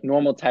them with like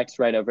normal text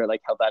right over it,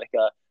 like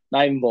Helvetica,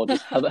 not even bold,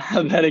 just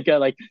Helvetica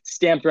like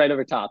stamped right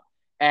over top.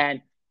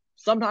 And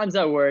sometimes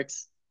that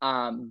works.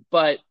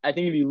 But I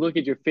think if you look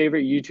at your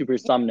favorite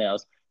YouTubers'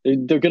 thumbnails,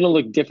 they're going to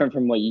look different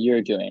from what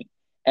you're doing.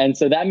 And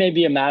so that may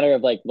be a matter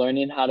of like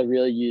learning how to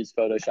really use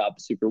Photoshop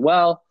super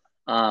well.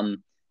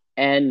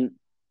 And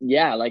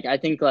yeah, like I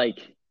think like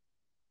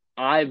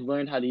I've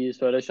learned how to use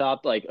Photoshop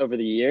like over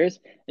the years.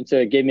 And so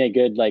it gave me a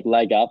good like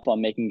leg up on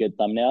making good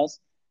thumbnails.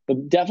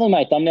 But definitely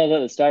my thumbnails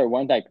at the start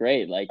weren't that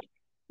great. Like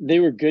they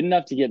were good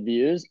enough to get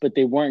views, but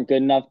they weren't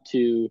good enough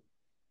to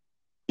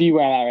be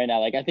where I'm at right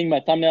now. Like I think my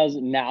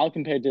thumbnails now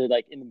compared to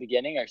like in the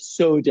beginning are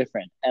so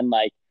different. And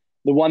like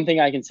the one thing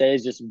I can say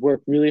is just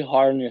work really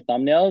hard on your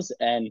thumbnails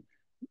and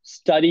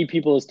study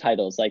people's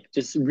titles. Like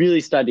just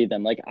really study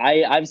them. Like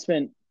I've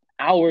spent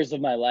hours of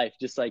my life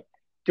just like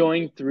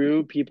going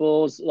through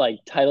people's like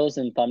titles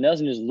and thumbnails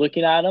and just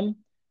looking at them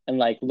and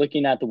like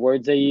looking at the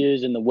words they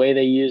use and the way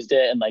they used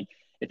it and like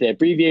if they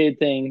abbreviated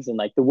things and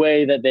like the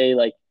way that they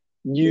like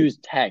use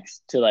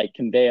text to like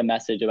convey a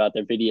message about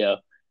their video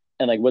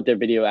and like what their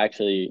video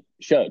actually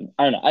showed.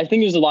 I don't know. I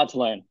think there's a lot to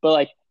learn, but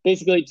like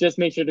basically just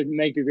make sure to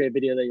make a great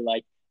video that you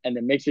like and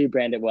then make sure you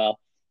brand it well.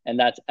 And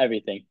that's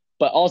everything.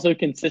 But also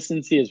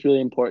consistency is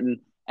really important.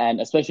 And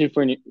especially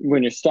for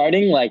when you're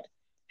starting, like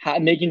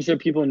making sure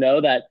people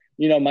know that,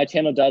 my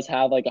channel does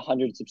have like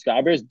 100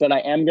 subscribers, but I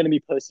am going to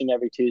be posting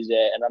every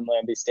Tuesday and I'm going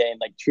to be staying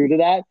like true to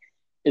that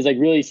is like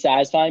really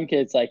satisfying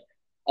because it's like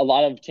a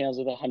lot of channels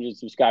with 100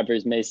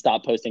 subscribers may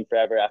stop posting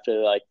forever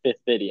after like 5th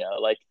video.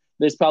 Like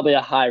there's probably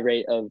a high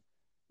rate of,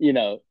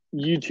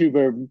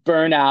 YouTuber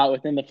burnout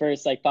within the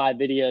first like 5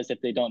 videos if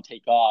they don't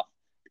take off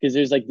because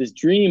there's like this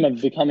dream of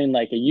becoming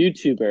like a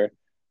YouTuber.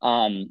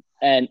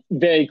 And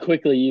very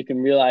quickly you can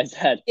realize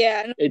that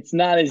it's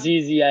not as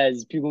easy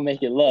as people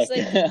make it look.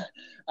 Like,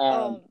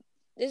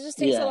 it just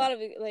takes a lot of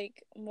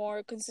like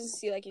more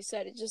consistency, like you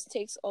said. It just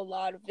takes a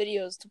lot of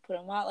videos to put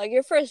them out. Like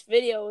your first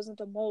video wasn't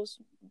the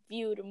most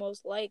viewed or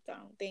most liked, I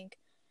don't think.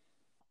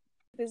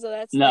 So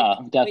that's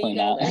definitely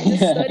not. And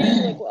just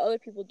studying like what other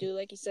people do,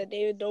 like you said,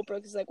 David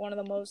Dobrik is like one of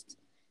the most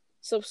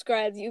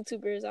subscribed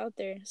YouTubers out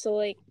there. So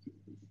like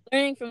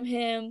learning from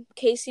him,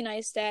 Casey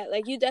Neistat,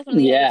 like you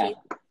definitely have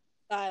a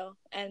style,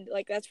 and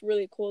like that's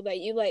really cool that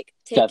you like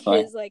take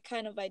his like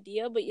kind of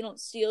idea, but you don't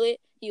steal it.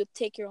 You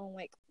take your own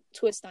like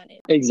twist on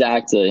it.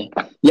 Exactly.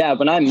 Yeah,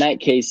 when I met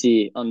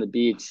Casey on the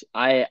beach,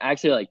 I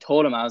actually like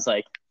told him, I was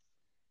like,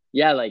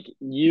 yeah, like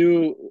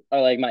you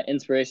are like my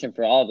inspiration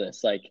for all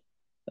this. Like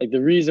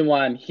the reason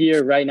why I'm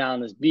here right now on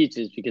this beach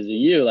is because of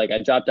you. Like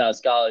I dropped out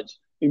of college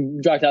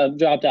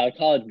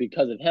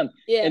because of him.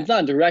 Yeah. It's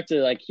not directly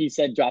like he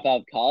said drop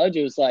out of college.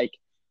 It was like,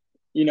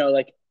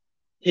 like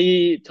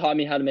he taught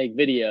me how to make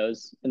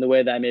videos in the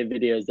way that I made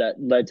videos that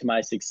led to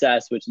my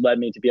success, which led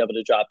me to be able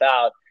to drop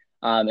out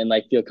and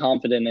like feel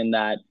confident in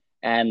that.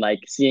 And like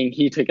seeing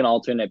he took an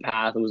alternate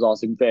path was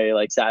also very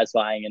like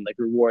satisfying and like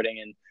rewarding.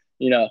 And,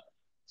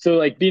 so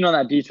like being on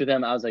that beach with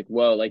him, I was like,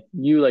 whoa, like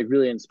you like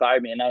really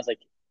inspired me. And I was like,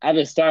 at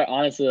the start,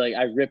 honestly, like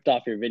I ripped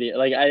off your video.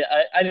 Like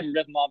I didn't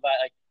rip them off, but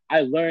like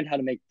I learned how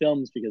to make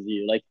films because of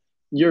you. Like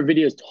your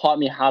videos taught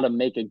me how to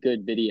make a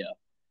good video.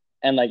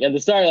 And like at the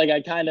start, like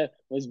I kind of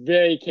was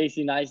very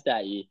Casey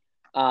Neistat-y,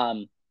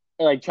 or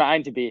like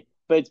trying to be.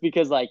 But it's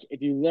because like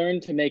if you learn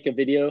to make a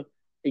video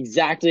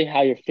exactly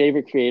how your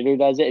favorite creator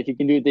does it, if you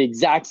can do it the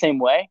exact same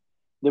way,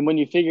 then when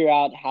you figure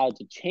out how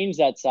to change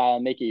that style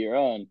and make it your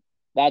own,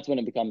 that's when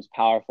it becomes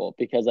powerful.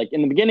 Because like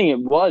in the beginning, it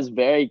was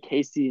very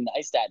Casey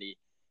Neistat-y,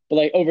 but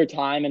like over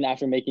time and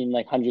after making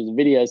like hundreds of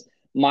videos,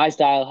 my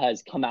style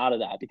has come out of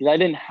that because I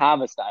didn't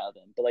have a style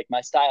then, but like my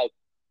style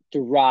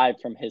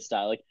derived from his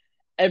style. Like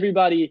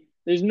everybody,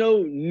 there's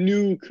no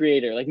new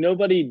creator. Like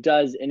nobody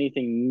does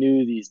anything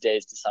new these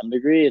days to some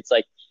degree. It's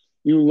like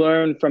you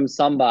learn from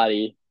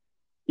somebody,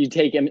 you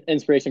take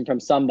inspiration from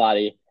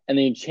somebody, and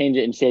then you change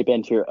it and shape it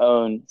into your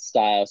own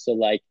style. So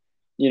like,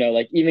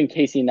 like even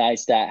Casey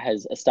Neistat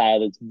has a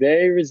style that's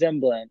very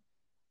resemblant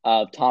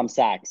of Tom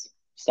Sachs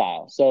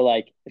style. So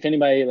like if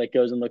anybody like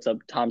goes and looks up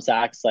Tom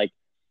Sachs, like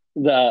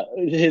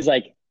his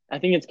like I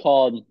think it's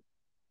called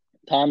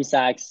Tom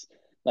Sachs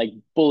like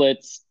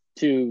bullets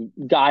to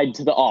guide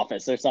to the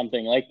office or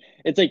something. Like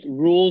it's like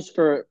rules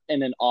for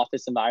in an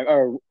office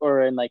environment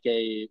or in like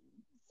a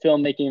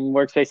filmmaking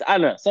workspace. I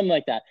don't know, something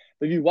like that.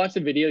 But if you watch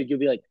the video, you'll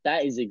be like,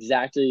 that is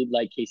exactly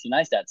like Casey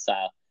Neistat's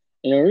style.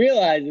 And you'll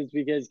realize it's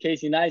because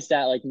Casey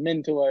Neistat like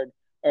mentored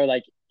or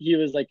like he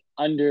was like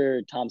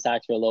under Tom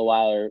Sachs for a little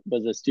while or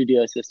was a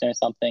studio assistant or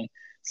something.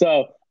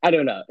 So I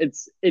don't know.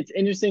 It's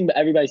interesting, but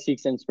everybody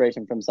seeks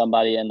inspiration from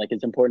somebody, and like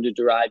it's important to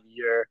derive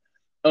your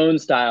own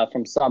style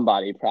from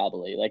somebody.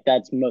 Probably like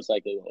that's most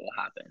likely what will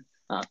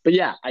happen. But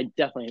yeah, I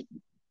definitely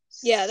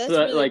Yeah, that's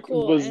really like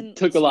cool. And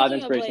took a lot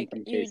of speaking of inspiration like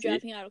from you Casey.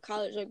 dropping out of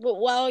college, like, but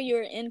while you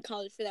were in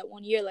college for that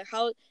 1 year, like,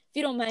 how, if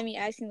you don't mind me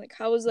asking, like,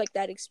 how was like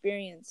that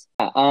experience?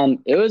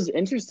 It was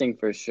interesting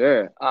for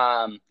sure.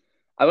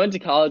 I went to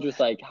college with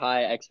like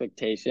high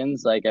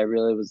expectations. Like I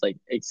really was like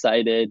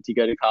excited to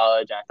go to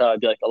college. And I thought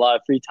it'd be like a lot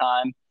of free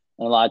time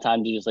and a lot of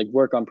time to just like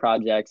work on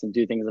projects and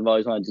do things I've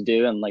always wanted to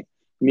do and like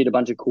meet a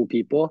bunch of cool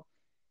people.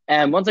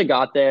 And once I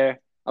got there,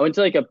 I went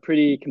to like a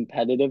pretty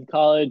competitive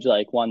college,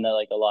 like one that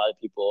like a lot of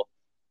people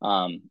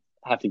um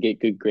have to get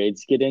good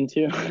grades to get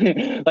into.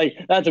 Like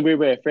that's a weird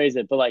way to phrase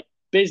it, but like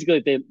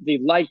basically they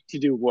like to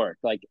do work.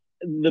 Like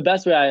the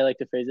best way I like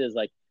to phrase it is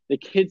like the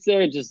kids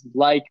there just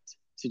liked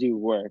to do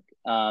work.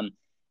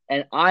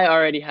 And I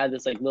already had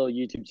this like little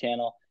YouTube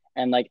channel,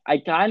 and like I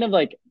kind of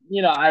like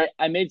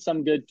I made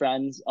some good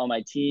friends on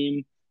my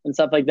team and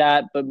stuff like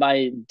that, but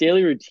my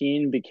daily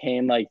routine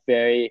became like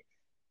very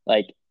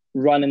like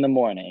run in the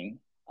morning,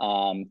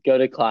 go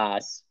to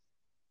class,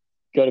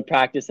 go to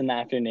practice in the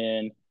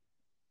afternoon,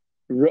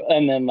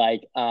 and then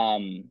like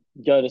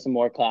go to some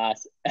more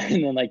class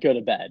and then like go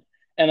to bed.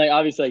 And like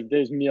obviously like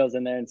there's meals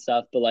in there and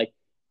stuff, but like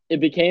it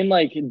became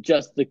like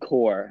just the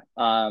core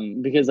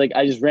because like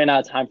I just ran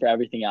out of time for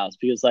everything else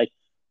because like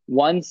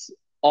once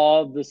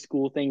all the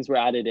school things were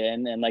added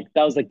in and like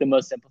that was like the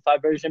most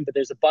simplified version, but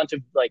there's a bunch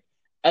of like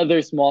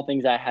other small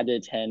things I had to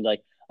attend,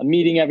 like a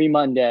meeting every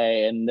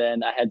Monday, and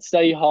then I had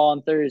study hall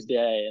on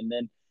Thursday, and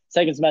then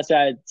second semester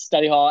I had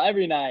study hall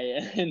every night,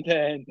 and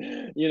then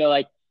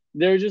like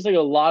there were just like a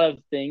lot of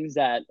things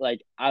that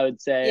like I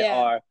would say Yeah.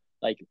 are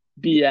like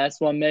BS,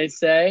 one may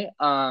say,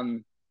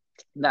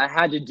 that I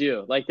had to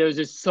do. Like there was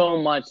just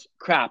so much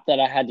crap that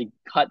I had to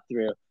cut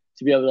through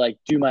to be able to like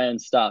do my own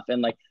stuff.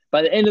 And like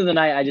by the end of the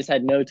night, I just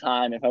had no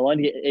time. If I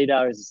wanted to get 8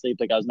 hours of sleep,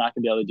 like I was not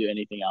gonna be able to do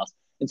anything else.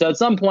 And so at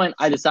some point,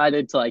 I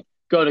decided to like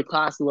go to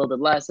class a little bit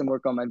less and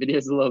work on my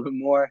videos a little bit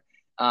more.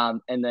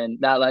 And then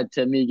that led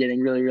to me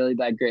getting really, really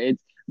bad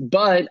grades.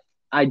 But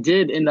I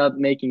did end up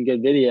making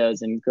good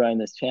videos and growing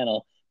this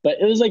channel. But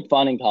it was like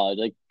fun in college.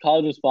 Like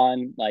college was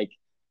fun. Like,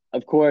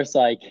 of course,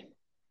 like,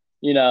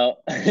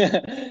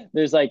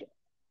 there's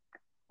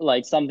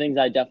like some things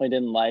I definitely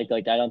didn't like.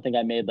 Like I don't think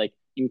I made like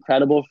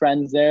incredible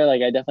friends there.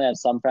 Like I definitely have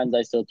some friends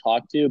I still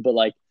talk to, but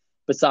like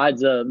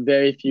besides the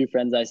very few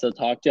friends I still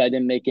talk to, I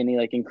didn't make any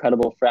like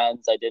incredible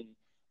friends. I didn't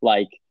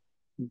like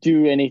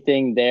do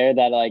anything there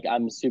that like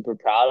I'm super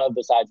proud of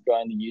besides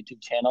growing the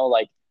YouTube channel.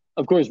 Like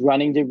of course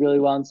running did really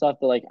well and stuff,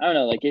 but like I don't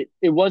know, like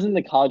it wasn't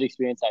the college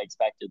experience I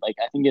expected. Like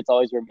I think it's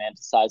always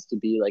romanticized to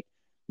be like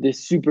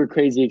this super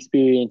crazy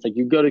experience. Like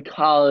you go to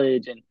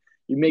college and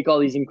you make all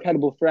these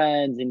incredible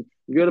friends and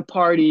you go to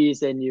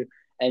parties and you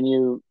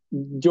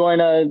join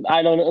a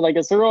I don't know like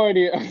a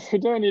sorority or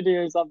fraternity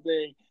or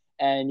something,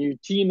 and your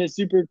team is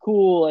super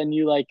cool and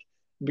you like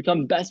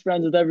become best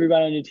friends with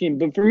everybody on your team.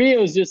 But for me it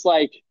was just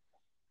like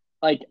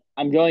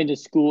I'm going to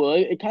school.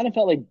 It kind of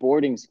felt like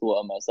boarding school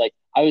almost. Like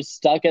I was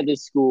stuck at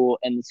this school,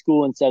 and the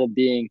school, instead of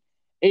being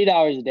 8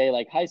 hours a day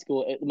like high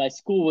school, my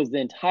school was the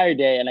entire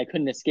day, and I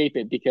couldn't escape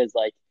it because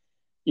like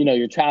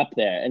you're trapped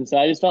there. And so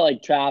I just felt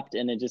like trapped,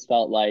 and it just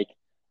felt like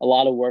a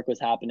lot of work was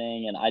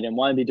happening, and I didn't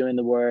want to be doing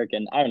the work,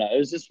 and I don't know. It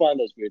was just one of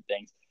those weird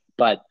things.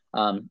 But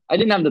I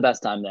didn't have the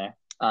best time there.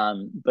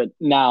 But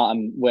now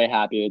I'm way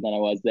happier than I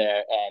was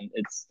there, and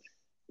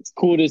it's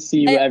cool to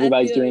see what I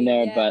everybody's feel doing you,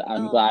 there, yeah. but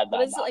I'm glad that But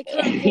I'm it's not like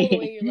kind of cool the there.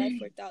 way your life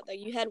worked out. That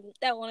you had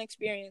that one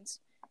experience,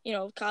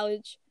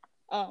 college.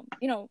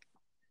 You know,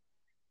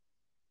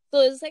 so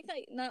it's like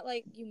not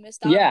like you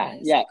missed out on Yeah, it.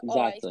 It's yeah, like, oh,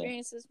 I exactly.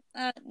 experienced this,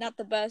 not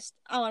the best.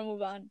 I want to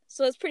move on.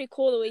 So it's pretty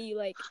cool the way you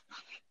like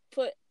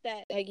put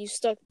that, like you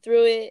stuck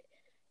through it,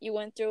 you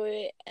went through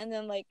it, and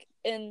then like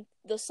in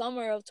the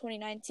summer of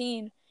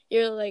 2019,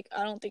 you're like,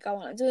 I don't think I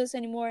want to do this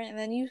anymore, and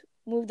then you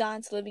moved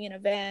on to living in a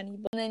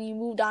van, and then you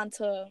moved on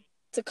to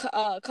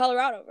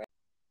Colorado, right?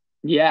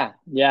 Yeah,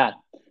 yeah.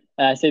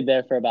 And I stayed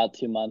there for about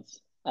 2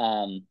 months.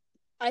 I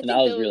And that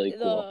think was really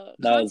cool.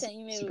 the That was content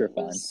you made super was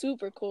fun.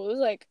 super cool. It was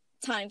like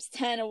times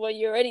 10 of what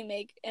you already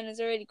make, and it's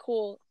already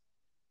cool.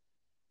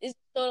 It's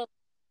total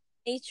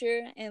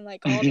nature and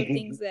like all the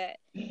things that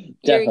you're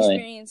Definitely.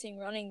 experiencing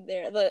running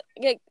there. But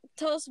like,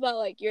 tell us about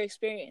like your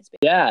experience.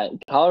 Yeah,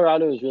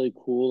 Colorado was really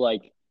cool.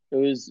 Like it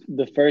was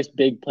the first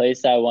big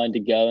place I wanted to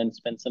go and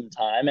spend some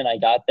time, and I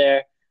got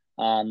there.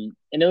 And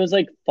it was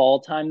like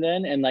fall time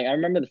then, and like I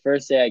remember the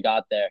first day I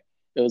got there,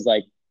 it was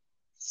like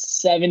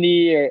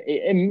 70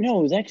 no,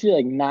 it was actually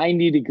like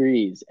 90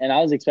 degrees, and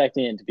I was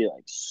expecting it to be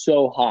like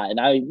so hot. And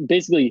I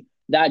basically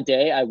that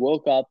day I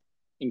woke up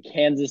in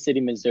Kansas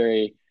City,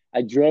 Missouri.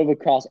 I drove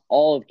across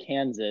all of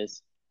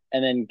Kansas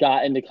and then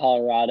got into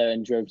Colorado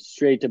and drove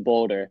straight to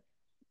Boulder.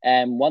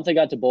 And once I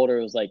got to Boulder,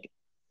 it was like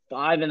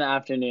 5 in the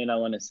afternoon, I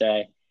want to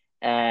say.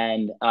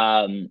 And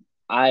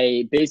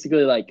I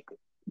basically like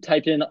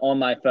typed in on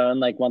my phone,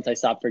 like once I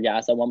stopped for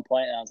gas at one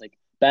point, and I was like,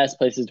 best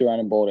places to run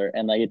in Boulder.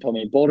 And like it told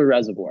me Boulder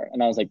Reservoir.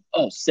 And I was like,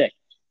 oh, sick.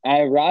 And I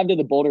arrived at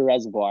the Boulder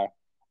Reservoir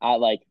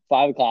at like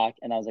 5 o'clock,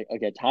 and I was like,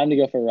 okay, time to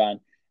go for a run.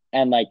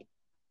 And like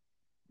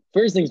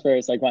first things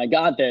first, like when I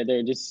got there, there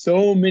were just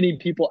so many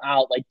people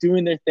out, like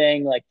doing their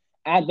thing, like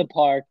at the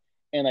park.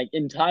 And like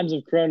in times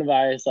of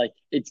coronavirus, like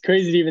it's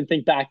crazy to even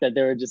think back that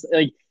there were just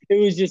like it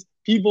was just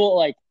people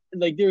like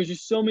there was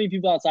just so many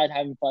people outside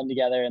having fun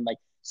together, and like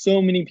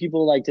so many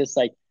people like just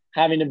like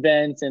having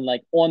events and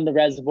like on the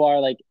reservoir,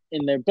 like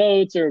in their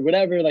boats or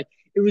whatever. Like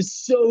it was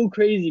so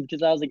crazy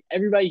because I was like,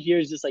 everybody here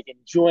is just like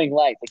enjoying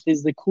life. Like this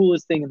is the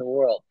coolest thing in the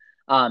world.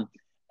 Um,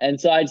 and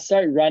so I'd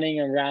start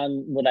running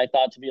around what I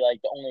thought to be like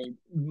the only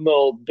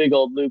little big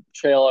old loop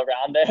trail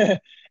around there.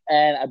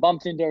 And I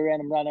bumped into a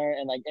random runner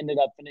and like ended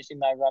up finishing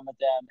my run with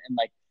them. And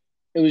like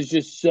it was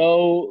just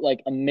so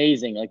like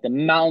amazing. Like the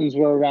mountains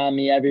were around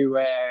me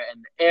everywhere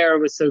and the air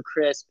was so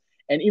crisp.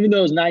 And even though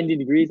it was 90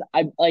 degrees,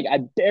 I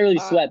barely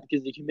Wow. sweat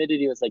because the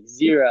humidity was like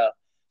zero.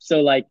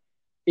 So like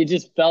it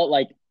just felt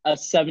like a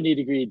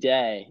 70-degree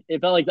day.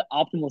 It felt like the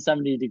optimal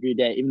 70-degree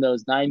day, even though it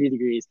was 90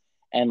 degrees.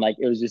 And like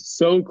it was just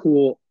so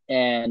cool,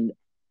 and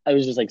it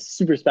was just like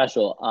super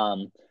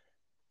special.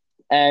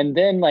 And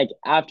then like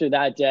after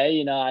that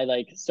day, I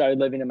like started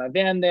living in my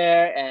van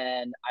there,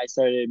 and I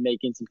started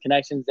making some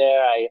connections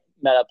there. I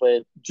met up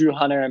with Drew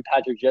Hunter and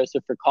Patrick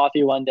Joseph for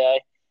coffee one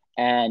day.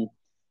 And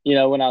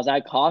when I was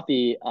at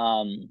coffee,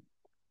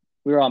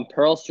 we were on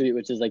Pearl Street,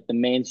 which is like the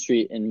main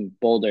street in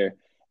Boulder.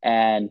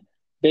 And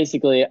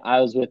basically I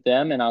was with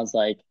them, and I was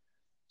like,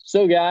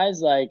 so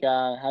guys, like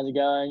how's it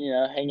going?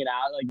 Hanging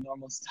out, like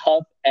normal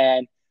stuff.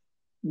 And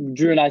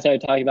Drew and I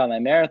started talking about my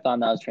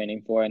marathon that I was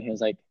training for, and he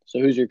was like, "So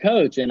who's your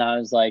coach?" And I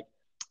was like,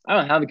 "I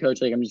don't have a coach.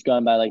 Like I'm just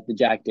going by like the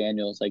Jack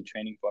Daniels like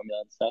training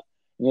formula and stuff."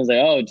 And he was like,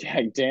 "Oh,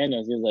 Jack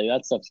Daniels." He was like,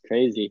 "That stuff's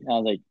crazy." And I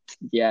was like,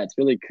 "Yeah, it's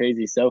really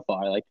crazy so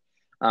far. Like,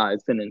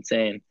 it's been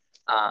insane."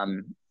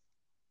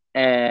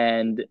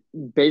 And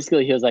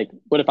basically, he was like,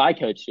 "What if I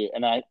coached you?"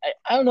 And I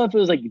don't know if it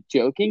was like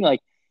joking,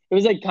 like it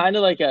was like kind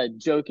of like a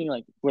joking,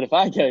 like, "What if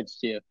I coached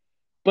you?"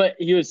 But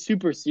he was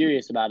super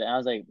serious about it. And I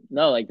was like,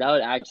 no, like that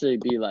would actually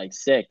be like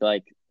sick.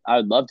 Like I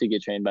would love to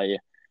get trained by you.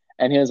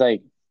 And he was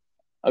like,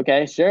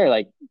 okay, sure.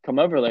 Like come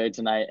over later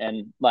tonight,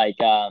 and like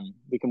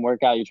we can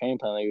work out your training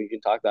plan. Like we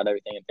can talk about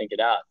everything and think it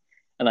out.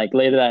 And like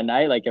later that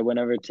night, like I went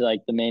over to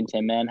like the main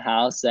 10-man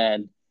house,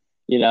 and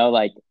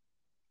like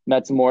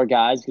met some more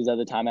guys because at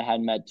the time I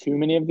hadn't met too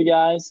many of the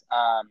guys.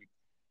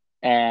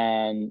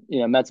 And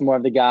met some more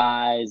of the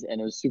guys, and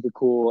it was super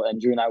cool.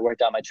 And Drew and I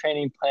worked out my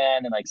training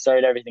plan and like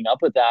started everything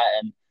up with that.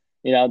 And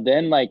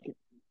then like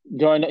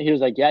he was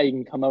like, yeah, you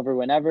can come over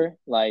whenever.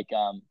 Like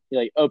he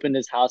like opened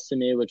his house to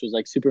me, which was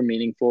like super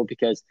meaningful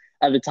because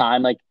at the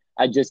time like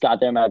I just got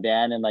there in my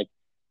van, and like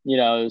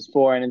it was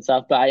foreign and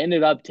stuff. But I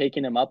ended up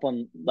taking him up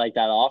on like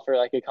that offer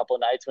like a couple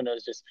of nights when it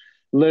was just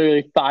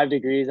literally 5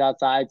 degrees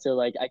outside. So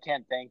like I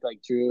can't thank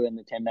like Drew and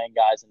the 10-man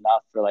guys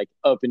enough for like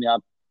opening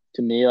up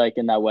to me like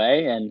in that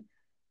way, and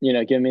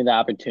giving me the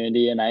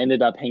opportunity. And I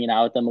ended up hanging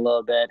out with them a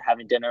little bit,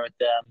 having dinner with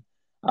them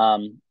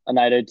a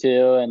night or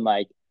two. And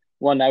like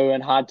one night we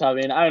went hot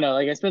tubbing. I don't know,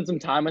 like I spent some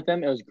time with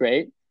them. It was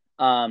great.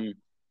 Um,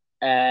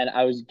 and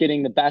I was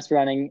getting the best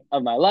running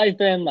of my life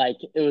in. Like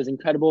it was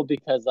incredible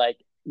because like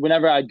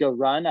whenever I'd go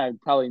run, I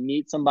would probably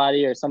meet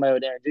somebody or somebody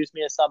would introduce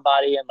me to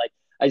somebody. And like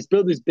I just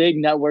built this big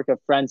network of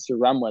friends to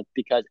run with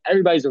because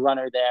everybody's a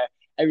runner there.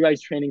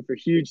 Everybody's training for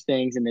huge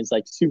things, and it's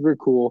like super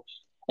cool.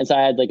 And so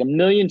I had like a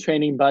million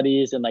training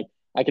buddies, and like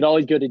I could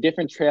always go to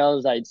different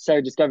trails. I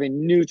started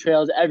discovering new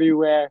trails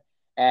everywhere.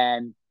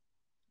 And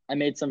I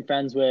made some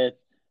friends with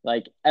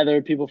like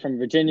other people from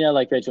Virginia,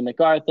 like Rachel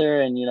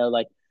MacArthur, and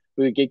like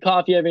we would get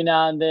coffee every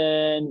now and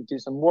then, do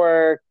some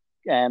work,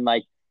 and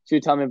like she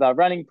would tell me about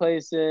running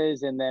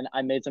places. And then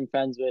I made some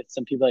friends with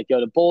some people that go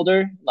to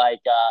Boulder, like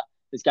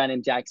this guy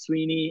named Jack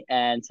Sweeney,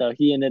 and so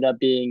he ended up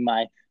being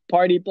my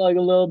party plug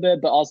a little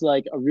bit, but also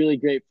like a really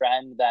great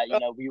friend that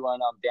we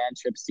went on band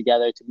trips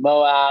together to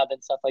Moab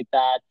and stuff like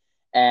that.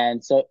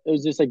 And so it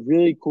was just like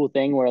really cool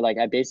thing where like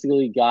I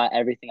basically got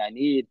everything I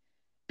need,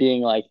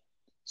 being like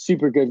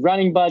super good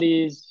running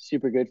buddies,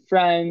 super good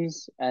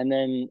friends, and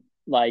then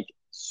like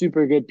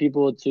super good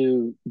people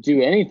to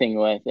do anything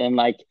with. And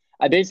like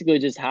I basically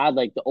just had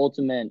like the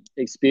ultimate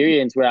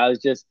experience where I was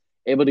just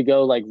able to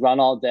go like run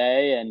all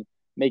day and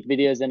make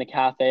videos in a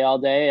cafe all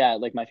day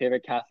at like my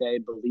favorite cafe,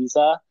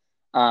 Beliza.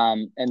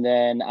 And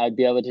then I'd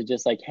be able to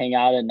just like hang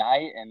out at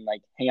night and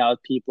like hang out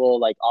with people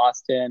like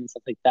Austin and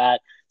stuff like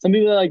that. Some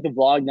people that like the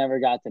vlog never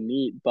got to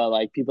meet, but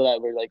like people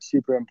that were like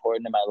super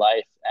important in my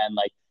life and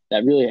like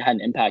that really had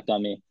an impact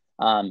on me.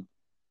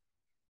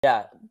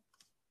 Yeah,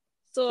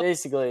 So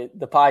basically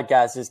the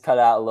podcast just cut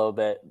out a little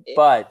bit,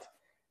 but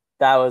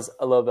that was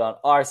a little bit on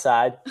our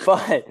side.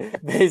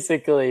 But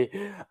basically,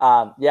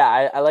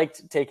 I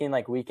liked taking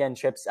like weekend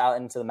trips out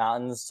into the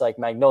mountains, like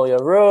Magnolia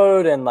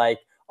Road and like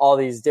all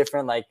these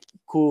different like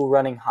cool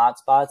running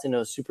hotspots. And it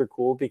was super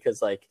cool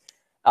because like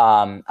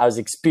I was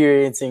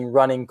experiencing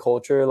running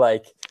culture,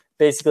 like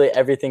basically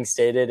everything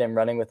stated in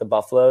Running with the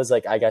Buffaloes.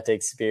 Like I got to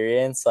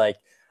experience like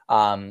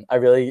I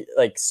really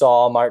like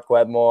saw Mark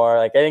Wetmore.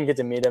 Like I didn't get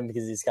to meet him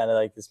because he's kind of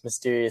like this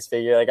mysterious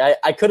figure. Like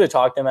I could have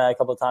talked to him a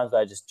couple of times, but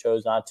I just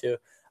chose not to.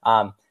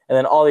 And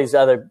then all these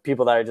other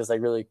people that are just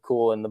like really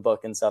cool in the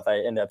book and stuff I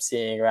ended up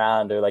seeing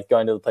around or like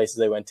going to the places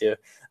they went to. It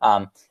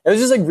was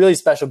just like really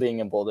special being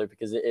in Boulder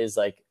because it is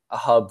like a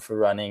hub for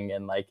running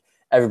and like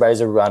everybody's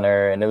a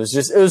runner. And it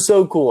was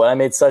so cool. And I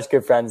made such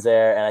good friends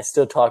there. And I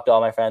still talk to all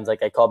my friends.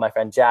 Like I called my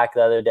friend Jack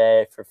the other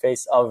day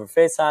over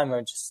FaceTime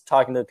or just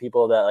talking to the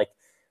people that like,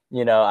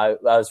 I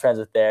was friends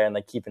with there and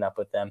like keeping up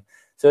with them.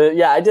 So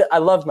yeah, I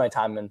loved my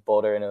time in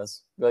Boulder and it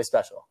was really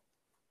special.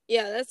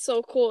 yeah, that's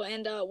so cool.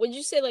 And would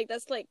you say like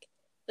that's like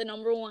the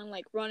number one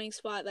like running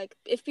spot? Like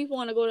if people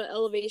want to go to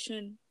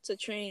Elevation to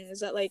train,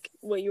 is that like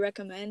what you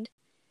recommend?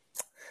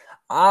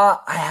 I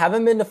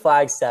haven't been to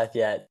Flagstaff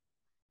yet.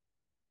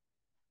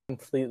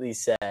 Completely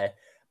say,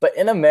 but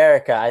in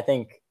America, I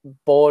think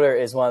Boulder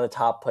is one of the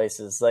top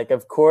places. Like,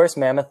 of course,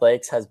 Mammoth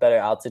Lakes has better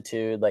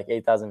altitude, like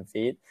 8,000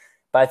 feet.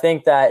 But I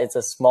think that it's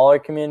a smaller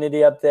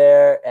community up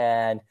there,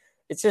 and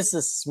it's just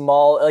a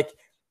small, like,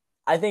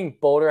 I think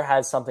Boulder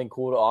has something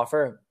cool to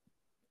offer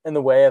in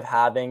the way of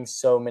having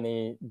so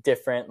many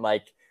different,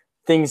 like,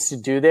 things to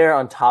do there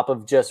on top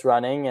of just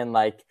running. And,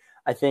 like,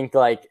 I think,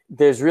 like,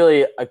 there's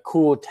really a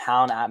cool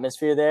town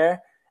atmosphere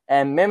there.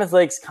 And Mammoth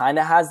Lakes kind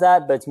of has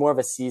that, but it's more of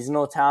a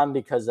seasonal town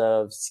because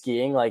of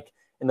skiing. Like,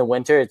 in the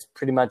winter, it's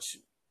pretty much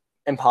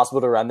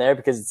impossible to run there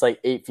because it's like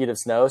 8 feet of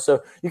snow.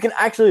 So you can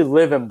actually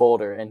live in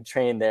Boulder and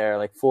train there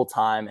like full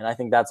time. And I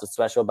think that's what's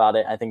special about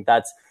it. I think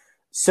that's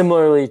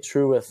similarly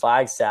true with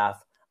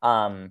Flagstaff.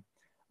 But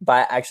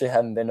I actually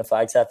haven't been to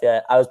Flagstaff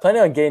yet. I was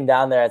planning on getting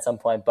down there at some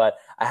point, but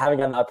I haven't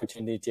gotten the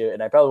opportunity to,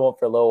 and I probably won't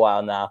for a little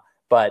while now.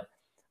 But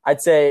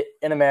I'd say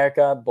in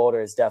America,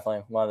 Boulder is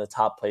definitely one of the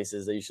top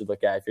places that you should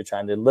look at if you're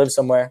trying to live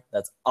somewhere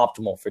that's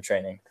optimal for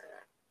training.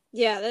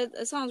 Yeah,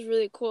 that sounds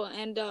really cool.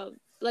 And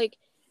like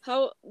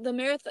how the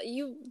marathon,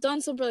 you've done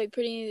some like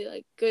pretty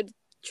like good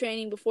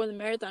training before the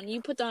marathon.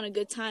 You put down a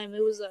good time. It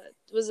was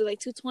it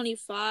like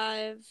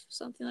 2:25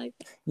 something like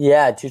that?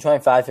 Yeah,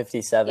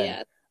 2:25:57.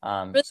 Yeah.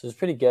 So it was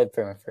pretty good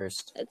for my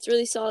first. It's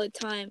really solid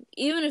time.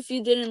 Even if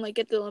you didn't like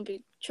get the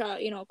Olympic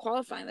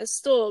qualifying, that's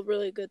still a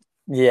really good.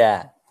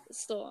 Yeah. It's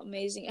still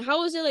amazing.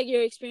 How was it like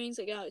your experience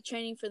like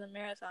training for the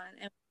marathon,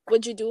 and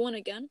would you do one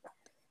again?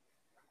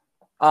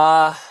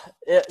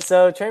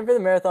 So training for the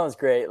marathon was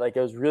great. Like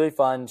it was really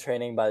fun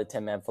training by the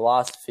 10-man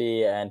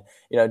philosophy and,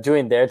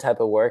 doing their type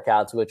of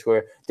workouts, which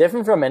were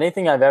different from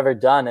anything I've ever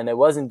done. And it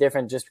wasn't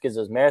different just because it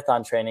was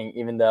marathon training,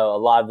 even though a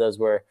lot of those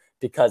were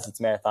because it's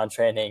marathon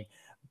training.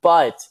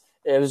 But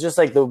it was just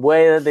like the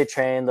way that they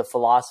trained, the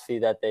philosophy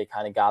that they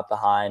kind of got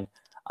behind,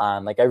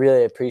 like I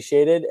really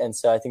appreciated. And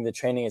so I think the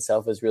training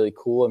itself was really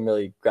cool and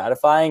really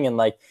gratifying. And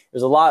like, it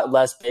was a lot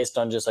less based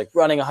on just like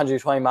running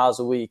 120 miles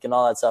a week and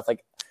all that stuff.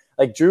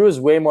 Like Drew was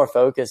way more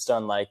focused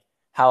on like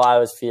how I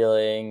was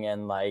feeling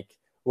and like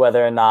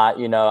whether or not,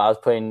 I was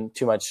putting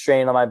too much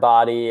strain on my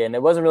body. And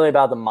it wasn't really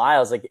about the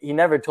miles. Like he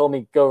never told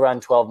me go run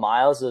 12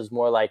 miles. It was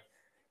more like,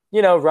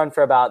 run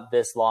for about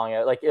this long.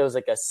 Like it was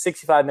like a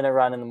 65-minute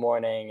run in the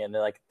morning and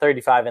then like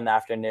 35 in the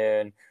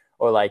afternoon,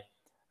 or like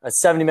a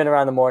 70-minute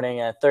run in the morning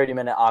and a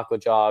 30-minute aqua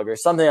jog or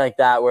something like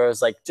that, where it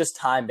was like just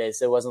time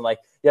based. It wasn't like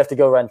you have to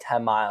go run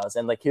 10 miles.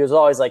 And like he was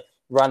always like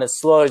run as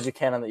slow as you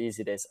can on the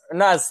easy days, or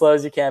not as slow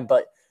as you can,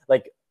 but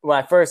like when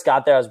I first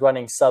got there, I was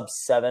running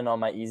sub-7 on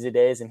my easy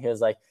days. And he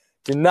was like,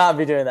 do not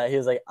be doing that. He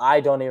was like, I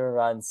don't even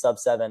run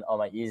sub-7 on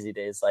my easy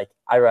days. Like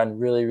I run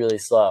really, really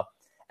slow.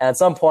 And at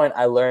some point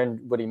I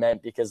learned what he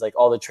meant, because like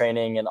all the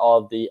training and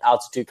all the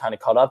altitude kind of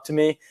caught up to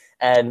me,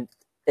 and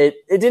it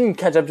didn't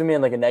catch up to me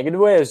in like a negative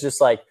way. It was just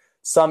like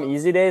some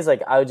easy days,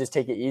 like I would just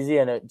take it easy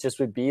and it just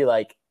would be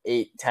like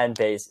 8-10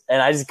 pace.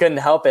 And I just couldn't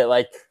help it.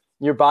 Like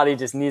your body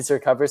just needs to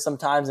recover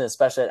sometimes. And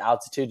especially at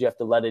altitude, you have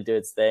to let it do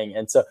its thing.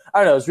 And so I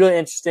don't know, it was really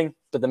interesting,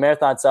 but the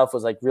marathon itself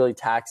was like really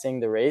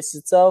taxing the race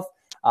itself.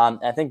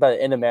 I think by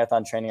the end of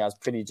marathon training, I was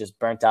pretty just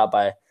burnt out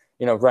by,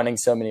 running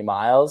so many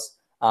miles.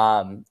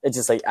 It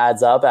just like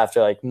adds up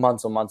after like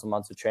months and months and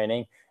months of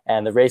training.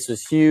 And the race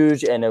was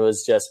huge, and it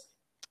was just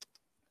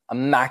a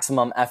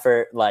maximum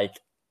effort. Like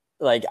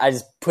I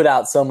just put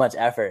out so much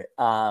effort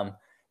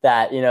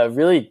that,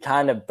 really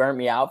kind of burnt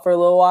me out for a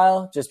little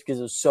while, just because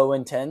it was so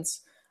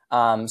intense.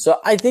 So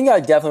I think I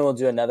definitely will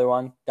do another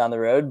one down the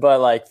road, but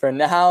like for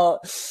now,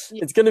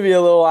 it's going to be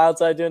a little while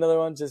till I do another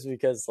one, just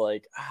because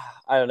like,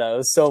 I don't know, it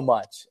was so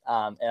much.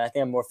 And I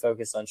think I'm more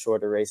focused on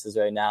shorter races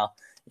right now,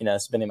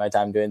 spending my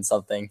time doing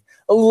something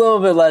a little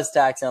bit less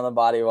taxing on the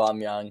body while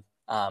I'm young.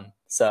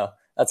 So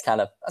that's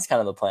kind of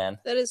the plan.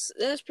 That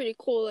is pretty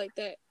cool, like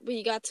that. But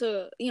you got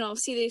to,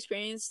 see the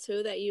experience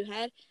too that you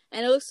had.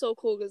 And it looks so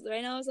cool, because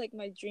right now it's like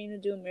my dream to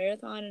do a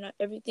marathon and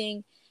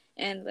everything.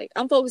 And like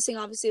I'm focusing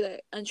obviously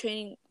like on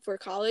training for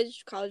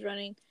college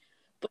running.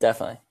 But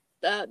definitely.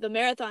 The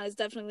marathon is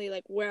definitely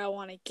like where I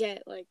want to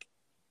get, like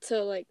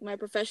to like my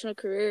professional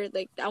career.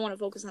 Like I want to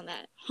focus on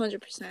that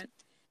 100%.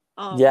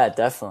 Yeah,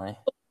 definitely.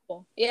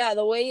 Yeah,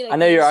 the way like, I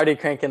know you're already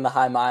cranking the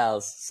high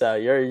miles, so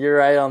you're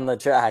right on the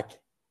track.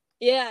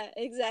 Yeah,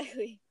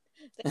 exactly.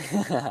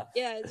 Yeah,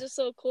 it's just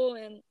so cool.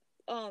 And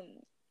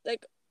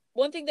like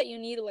one thing that you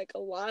need like a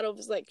lot of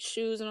is like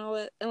shoes and all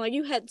that. And like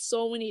you had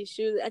so many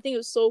shoes. I think it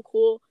was so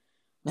cool.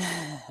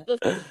 The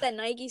fact that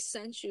Nike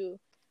sent you,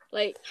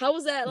 like how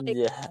was that like?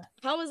 Yeah.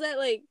 How was that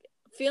like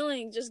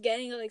feeling, just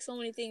getting like so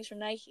many things from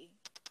Nike?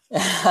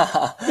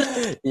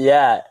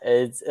 Yeah,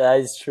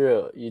 it's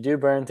true. You do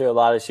burn through a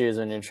lot of shoes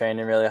when you're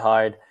training really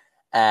hard.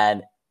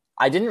 And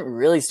I didn't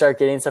really start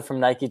getting stuff from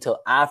Nike till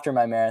after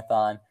my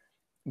marathon.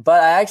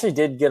 But I actually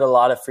did get a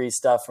lot of free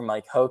stuff from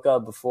like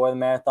Hoka before the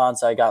marathon.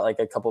 So I got like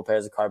a couple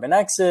pairs of Carbon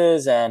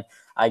X's, and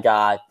I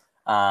got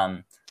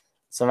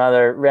some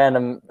other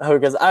random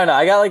Hokas. I don't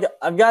know.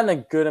 I've gotten a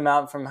good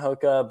amount from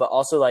Hoka, but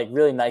also like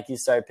really Nike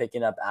started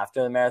picking up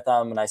after the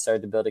marathon when I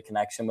started to build a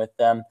connection with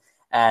them.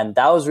 And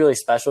that was really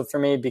special for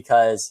me,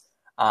 because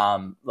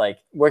like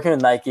working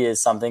with Nike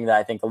is something that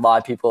I think a lot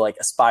of people like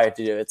aspire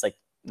to do. It's like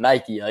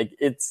Nike, like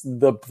it's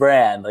the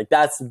brand, like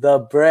that's the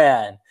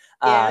brand.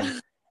 Yeah.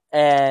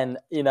 And,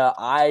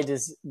 I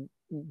just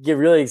get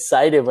really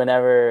excited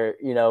whenever,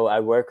 I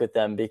work with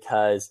them,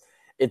 because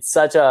it's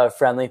such a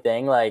friendly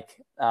thing.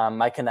 Like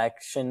my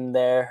connection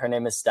there, her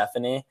name is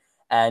Stephanie,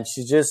 and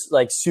she's just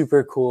like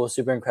super cool,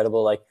 super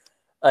incredible.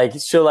 Like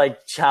she'll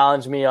like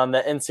challenge me on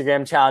the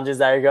Instagram challenges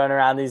that are going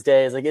around these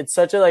days. Like it's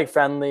such a like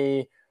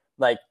friendly,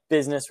 like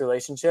business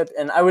relationship.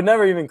 And I would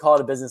never even call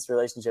it a business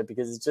relationship,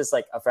 because it's just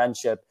like a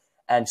friendship.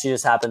 And she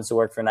just happens to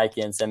work for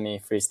Nike and send me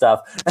free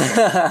stuff.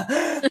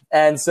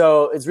 And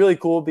so it's really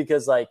cool,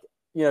 because like,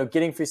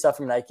 getting free stuff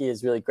from Nike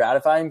is really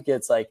gratifying, because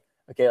it's like,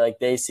 okay, like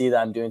they see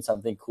that I'm doing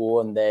something cool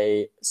and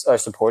they are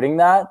supporting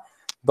that.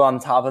 But on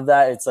top of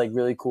that, it's like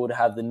really cool to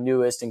have the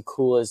newest and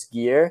coolest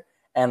gear,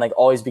 and like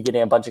always be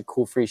getting a bunch of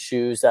cool free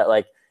shoes that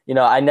like,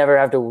 I never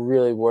have to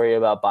really worry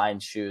about buying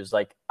shoes.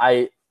 Like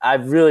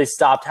I've really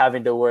stopped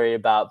having to worry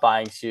about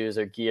buying shoes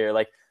or gear.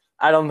 Like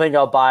I don't think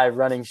I'll buy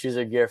running shoes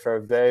or gear for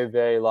a very,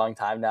 very long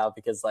time now,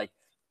 because like,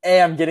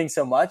 I'm getting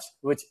so much,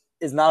 which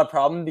is not a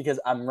problem because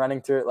I'm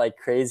running through it like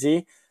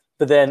crazy.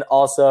 But then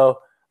also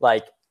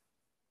like,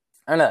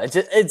 I don't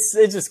know, it's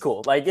just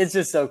cool. Like, it's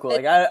just so cool.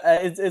 Like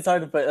it's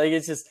hard to put, like,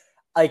 it's just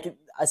like,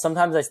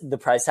 sometimes the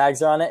price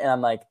tags are on it and I'm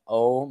like,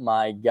 oh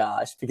my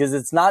gosh, because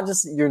it's not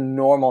just your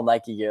normal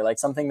Nike gear. Like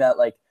something that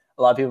like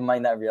a lot of people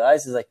might not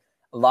realize is like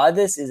a lot of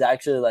this is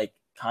actually like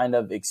kind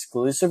of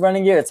exclusive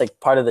running gear. It's like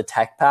part of the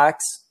tech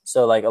packs.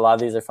 So like a lot of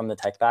these are from the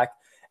tech pack,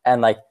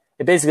 and like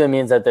it basically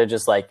means that they're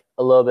just like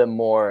a little bit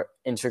more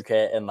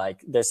intricate, and like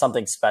there's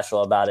something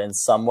special about it in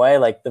some way.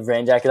 Like the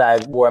rain jacket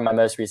I wore in my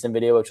most recent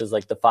video, which was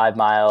like the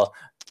 5-mile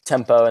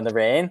tempo in the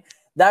rain.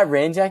 That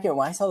rain jacket,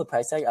 when I saw the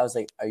price tag, I was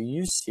like, are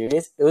you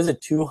serious? It was a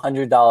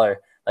 $200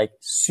 like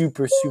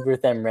super, super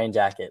thin rain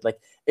jacket. Like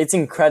it's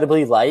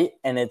incredibly light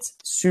and it's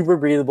super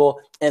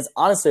breathable. And it's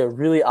honestly a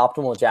really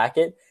optimal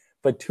jacket.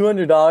 But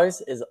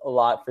 $200 is a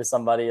lot for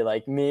somebody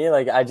like me.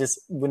 Like I just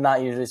would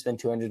not usually spend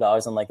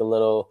 $200 on like a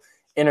little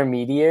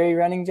intermediary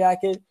running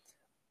jacket.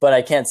 But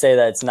I can't say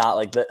that it's not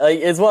like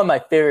it's one of my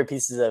favorite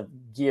pieces of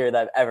gear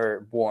that I've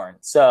ever worn.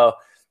 So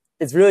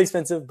it's really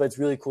expensive, but it's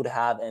really cool to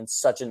have, and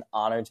it's such an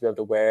honor to be able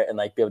to wear it and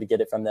like be able to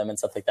get it from them and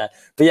stuff like that.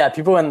 But yeah,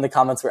 people in the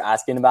comments were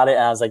asking about it,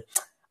 and I was like,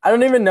 I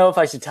don't even know if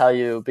I should tell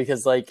you,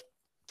 because like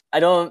I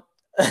don't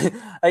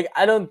like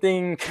I don't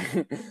think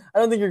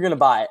you're gonna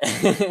buy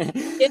it.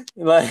 It's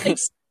like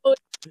so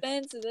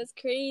expensive. That's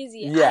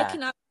crazy. Yeah. I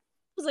cannot.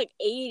 It was like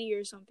 80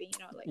 or something.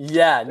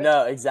 Yeah,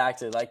 no,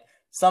 exactly. Like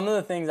some of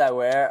the things I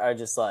wear are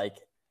just like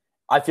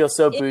I feel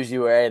so bougie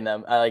wearing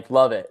them. I like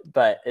love it,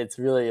 but it's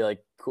really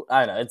like cool.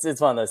 I don't know.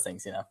 It's one of those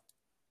things, you know.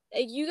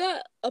 Like, you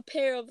got a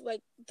pair of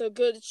like the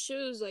good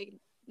shoes, like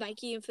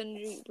Nike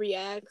Infinity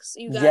Reacts.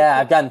 You got Yeah,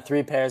 I've gotten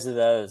 3 pairs of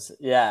those.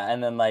 Yeah,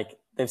 and then like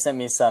they've sent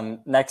me some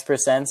Next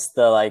Percents,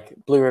 the like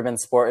Blue Ribbon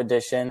Sport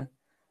Edition.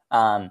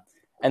 And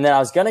then I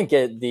was gonna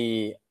get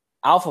the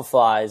Alpha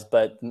Flies,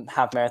 but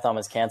half marathon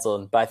was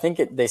canceled. But I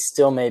think they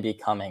still may be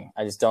coming.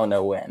 I just don't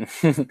know when.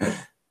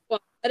 Wow,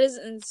 that is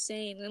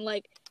insane. And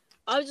like,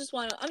 I'm just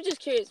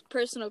curious,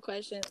 personal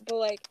question, but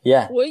like,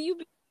 Yeah. will you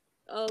be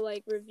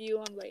like review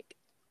on like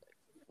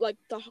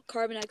the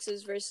Carbon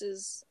X's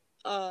versus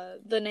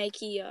the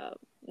Nike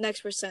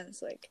Next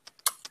Percents, like?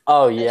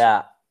 Oh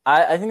yeah,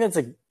 I think that's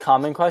a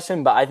common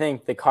question, but I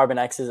think the Carbon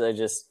X's are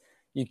just,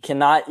 you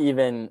cannot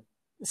even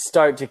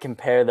start to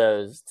compare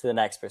those to the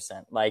Next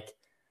Percent. Like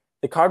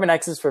the Carbon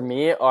X's for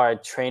me are a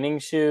training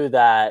shoe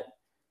that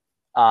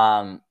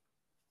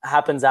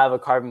happens to have a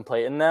carbon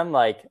plate in them.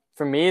 Like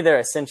for me, they're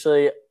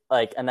essentially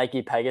like a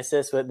Nike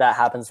Pegasus that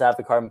happens to have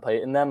a carbon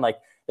plate in them. Like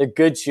they're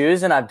good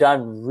shoes, and I've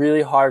done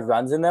really hard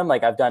runs in them.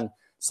 Like I've done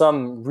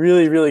some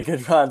really, really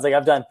good runs. Like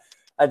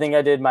I think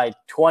I did my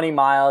 20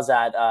 miles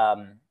at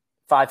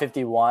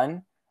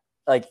 5:51,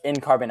 like in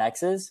Carbon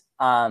X's.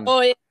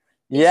 Oh yeah,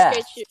 Yeah,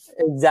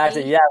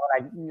 exactly. Yeah,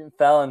 when I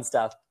fell and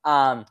stuff.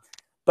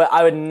 But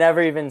I would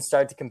never even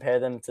start to compare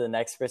them to the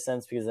Next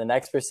Percents, because the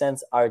Next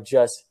Percents are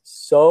just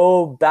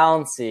so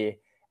bouncy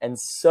and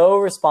so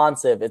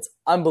responsive. It's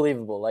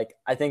unbelievable. Like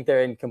I think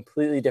they're in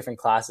completely different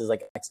classes.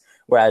 Like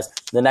whereas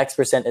the Next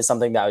Percent is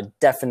something that I would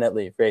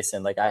definitely race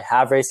in. Like I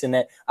have raced in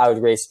it. I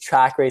would race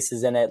track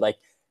races in it. Like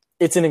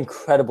it's an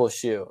incredible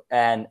shoe.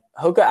 And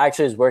Hoka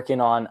actually is working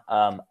on.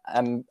 I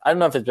don't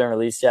know if it's been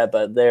released yet,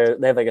 but they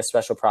have like a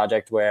special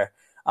project where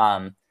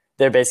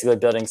they're basically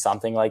building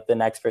something like the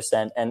Next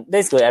Percent, and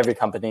basically every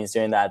company is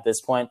doing that at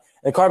this point.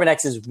 The Carbon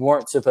X's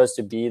weren't supposed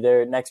to be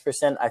their Next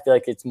Percent. I feel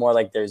like it's more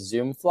like their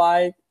Zoom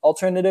Fly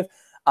alternative.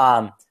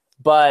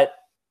 But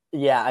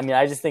yeah, I mean,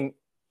 I just think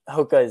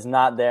Hoka is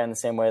not there in the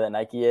same way that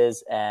Nike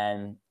is.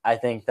 And I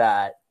think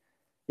that,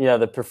 you know, on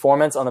the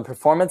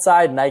performance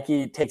side,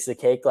 Nike takes the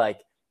cake.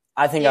 Like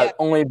I think I'd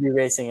only be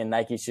racing in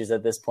Nike shoes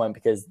at this point,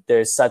 because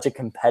there's such a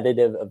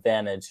competitive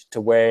advantage to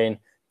wearing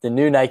the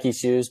new Nike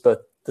shoes, both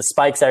the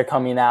spikes that are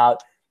coming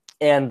out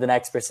and the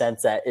Next Percent,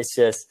 that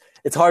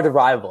it's hard to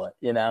rival it,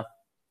 you know?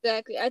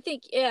 Exactly. I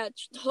think,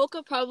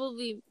 Hoka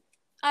probably,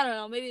 I don't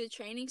know, maybe the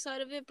training side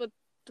of it, but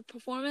the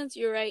performance,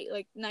 you're right,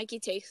 like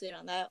Nike takes it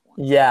on that one.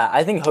 Yeah,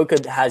 I think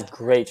Hoka has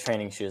great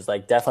training shoes,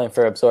 like definitely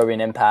for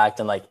absorbing impact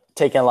and like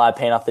taking a lot of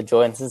pain off the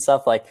joints and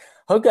stuff. Like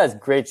Hoka has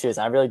great shoes.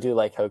 I really do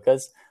like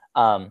Hoka's.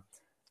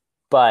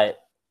 But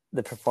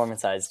the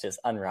performance side is just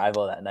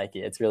unrivaled at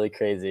Nike. It's really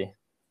crazy.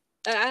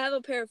 I have a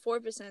pair of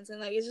 4%,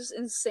 and like it's just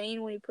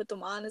insane when you put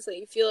them on. It's like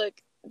you feel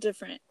like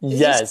different.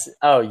 Yes.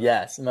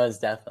 Yes, most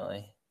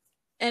definitely.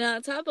 And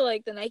on top of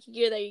like the Nike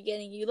gear that you're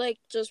getting, you like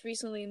just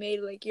recently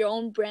made like your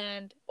own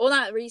brand. Well,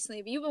 not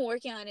recently, but you've been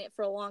working on it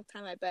for a long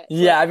time, I bet.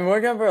 Yeah, I've been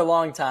working on it for a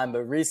long time,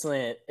 but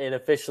recently it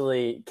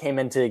officially came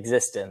into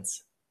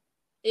existence.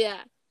 Yeah,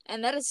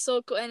 and that is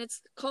so cool. And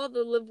it's called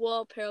the Live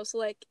Well apparel. So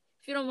like,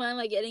 if you don't mind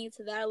like getting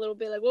into that a little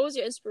bit, like what was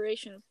your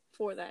inspiration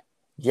for that?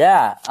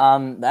 Yeah,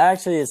 that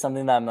actually is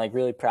something that I'm like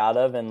really proud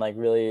of and like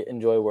really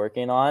enjoy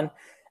working on.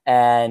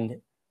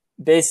 And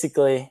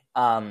basically,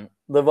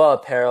 Live Well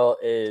Apparel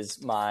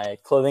is my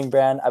clothing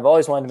brand. I've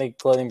always wanted to make a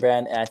clothing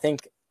brand, and I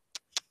think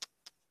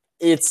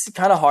it's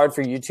kind of hard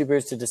for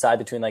YouTubers to decide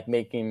between like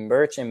making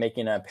merch and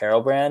making an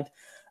apparel brand,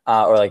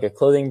 or like a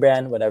clothing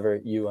brand,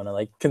 whatever you want to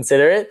like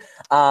consider it.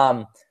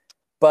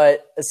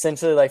 But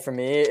essentially, like for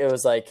me, it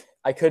was like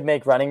I could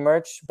make running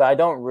merch, but I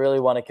don't really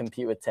want to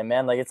compete with Tin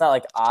Man. Like it's not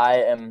like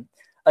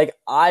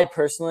I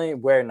personally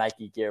wear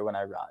Nike gear when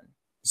I run.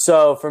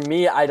 So for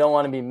me, I don't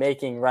want to be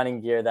making running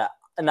gear that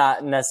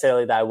not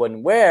necessarily that I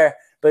wouldn't wear,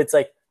 but it's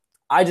like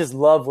I just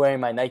love wearing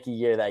my Nike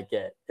gear that I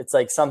get. It's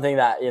like something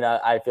that, you know,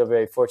 I feel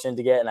very fortunate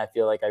to get, and I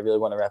feel like I really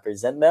want to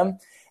represent them.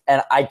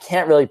 And I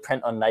can't really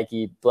print on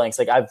Nike blanks.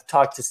 Like I've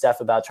talked to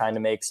Steph about trying to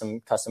make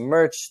some custom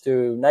merch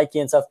through Nike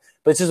and stuff,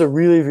 but it's just a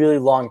really, really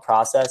long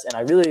process. And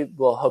I really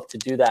will hope to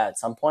do that at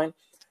some point,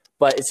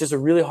 but it's just a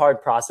really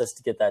hard process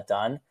to get that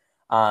done.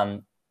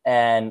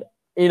 And,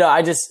 you know,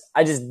 I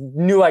just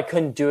knew I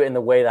couldn't do it in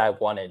the way that I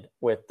wanted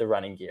with the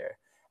running gear.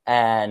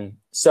 And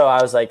so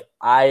I was like,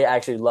 I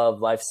actually love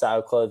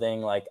lifestyle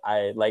clothing. Like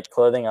I like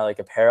clothing, I like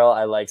apparel,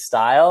 I like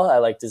style, I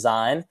like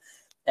design.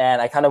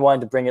 And I kind of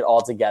wanted to bring it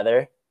all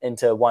together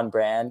into one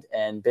brand.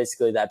 And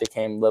basically that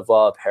became Live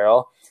Well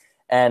Apparel.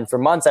 And for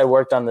months I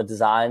worked on the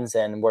designs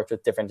and worked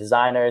with different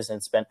designers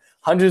and spent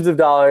hundreds of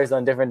dollars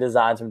on different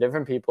designs from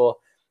different people.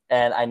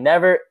 And I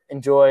never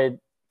enjoyed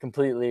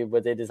completely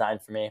what they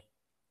designed for me.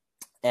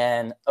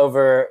 And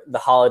over the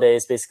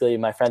holidays, basically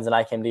my friends and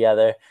I came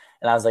together,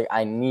 and I was like,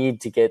 I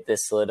need to get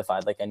this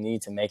solidified. Like I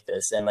need to make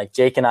this. And like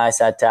Jake and I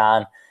sat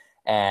down,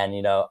 and,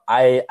 you know,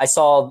 I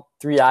saw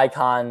 3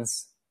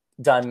 icons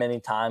done many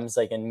times,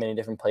 like in many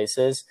different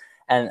places.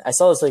 And I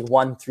saw this like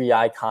 1 3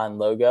 icon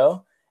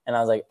logo, And I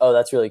was like, oh,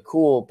 that's really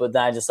cool. But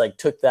then I just like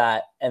took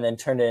that and then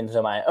turned it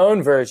into my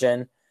own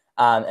version.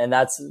 And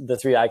that's the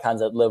 3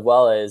 icons that Live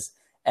Well is.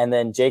 And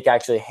then Jake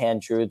actually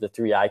hand drew the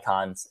 3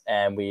 icons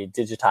and we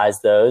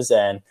digitized those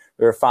and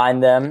we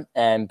refined them.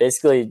 And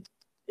basically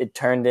it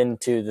turned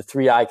into the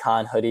 3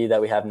 icon hoodie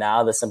that we have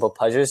now, the Simple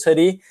Pleasures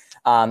hoodie.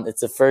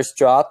 It's the first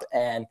drop.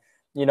 And,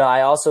 you know,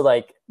 I also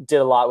like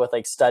did a lot with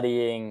like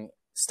studying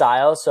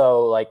style.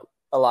 So like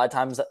a lot of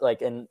times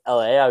like in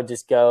LA, I would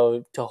just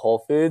go to Whole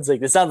Foods. Like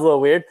this sounds a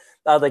little weird.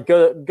 I would like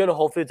go to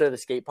Whole Foods or the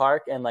skate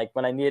park. And like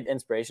when I needed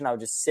inspiration, I would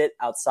just sit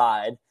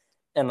outside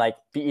and like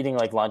be eating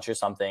like lunch or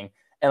something.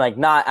 And like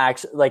not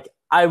actually like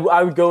I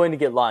would go in to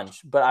get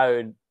lunch, but I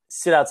would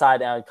sit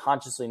outside and I would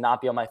consciously not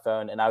be on my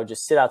phone. And I would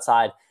just sit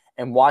outside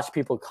and watch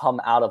people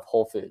come out of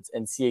Whole Foods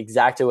and see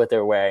exactly what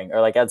they're wearing,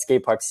 or like at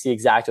skate parks, see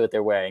exactly what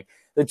they're wearing.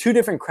 They're 2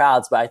 different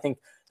crowds, but I think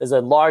there's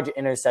a large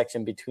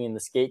intersection between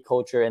the skate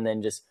culture and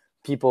then just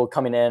people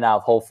coming in and out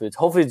of Whole Foods.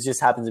 Whole Foods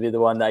just happens to be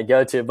the one that I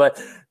go to,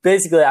 but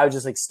basically I would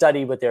just like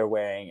study what they're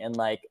wearing. And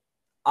like,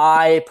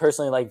 I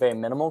personally like very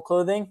minimal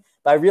clothing,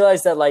 but I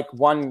realized that like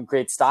one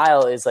great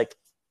style is like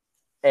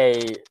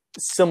a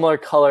similar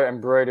color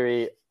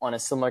embroidery on a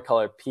similar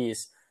color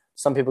piece.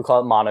 Some people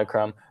call it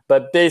monochrome,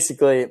 but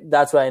basically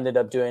that's what I ended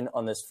up doing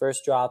on this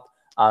first drop.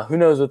 Who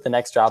knows what the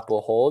next drop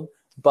will hold,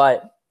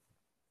 but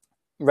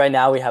right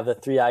now we have the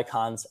 3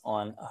 icons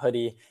on a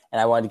hoodie and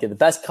I wanted to get the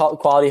best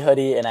quality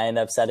hoodie and I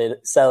ended up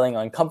selling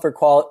on comfort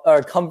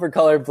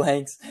color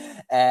blanks.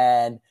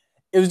 And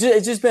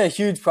it's just been a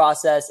huge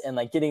process, and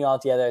like getting all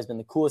together has been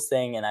the coolest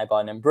thing. And I bought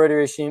an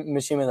embroidery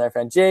machine with my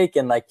friend Jake,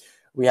 and like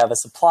we have a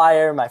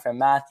supplier, my friend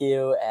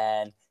Matthew,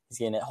 and he's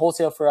getting it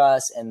wholesale for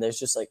us. And there's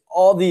just like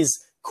all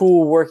these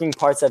cool working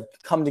parts that have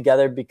come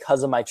together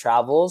because of my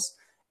travels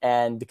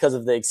and because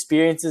of the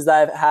experiences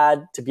that I've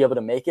had to be able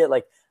to make it.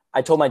 Like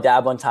I told my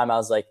dad one time, I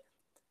was like,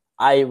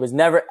 I was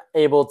never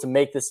able to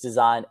make this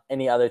design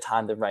any other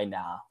time than right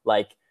now.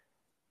 Like,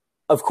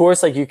 of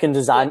course, like you can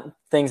design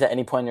things at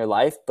any point in your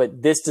life,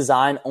 but this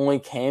design only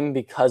came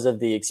because of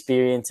the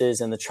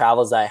experiences and the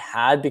travels that I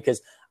had, because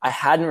I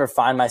hadn't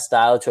refined my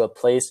style to a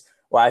place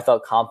where I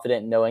felt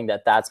confident knowing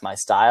that that's my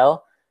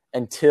style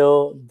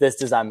until this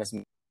design was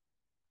made.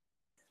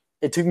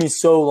 It took me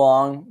so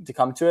long to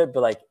come to it,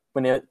 but like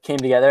when it came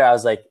together, I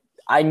was like,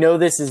 I know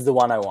this is the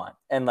one I want.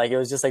 And like, it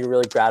was just like a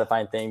really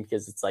gratifying thing,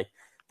 because it's like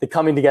the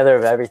coming together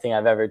of everything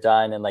I've ever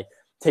done, and like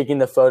taking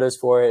the photos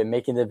for it and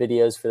making the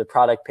videos for the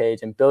product page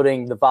and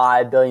building the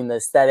vibe, building the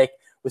aesthetic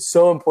was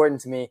so important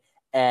to me.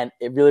 And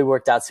it really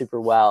worked out super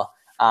well.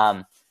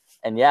 And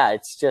yeah,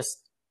 it's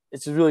just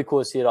really cool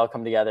to see it all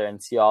come together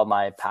and see all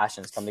my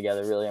passions come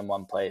together really in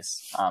one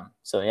place.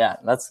 So yeah,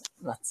 that's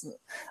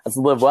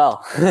Live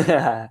Well.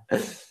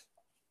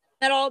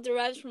 That all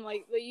derives from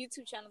like the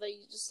YouTube channel that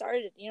you just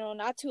started, you know,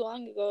 not too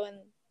long ago. And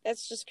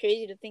that's just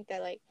crazy to think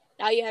that like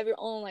now you have your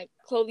own like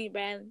clothing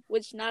brand,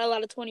 which not a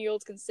lot of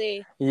 20-year-olds can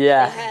say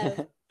Yeah. they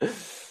have.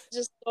 It's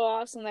just so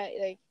awesome that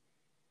like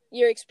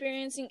you're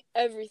experiencing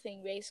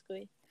everything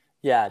basically.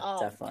 Yeah,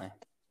 definitely.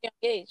 Young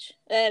age.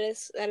 That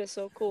is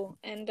so cool.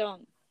 And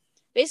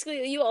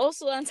basically you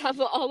also, on top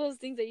of all those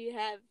things that you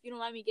have, you don't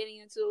mind me getting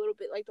into a little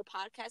bit like the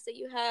podcast that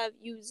you have,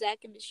 you,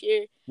 Zach, and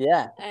Bashir.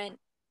 Yeah. And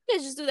you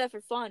guys just do that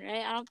for fun,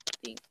 right? I don't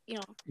think, you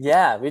know.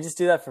 Yeah, we just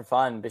do that for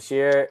fun.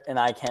 Bashir and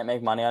I can't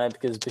make money on it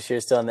because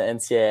Bashir's still in the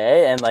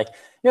NCAA, and like,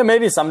 you know,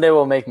 maybe someday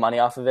we'll make money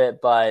off of it,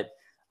 but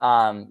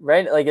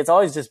right, like it's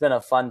always just been a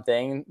fun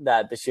thing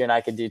that Bashir and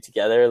I could do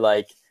together.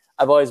 Like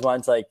I've always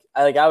wanted to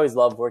I always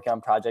love working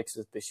on projects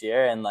with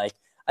Bashir, and like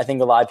I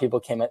think a lot of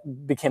people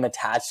became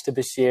attached to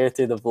Bashir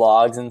through the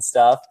vlogs and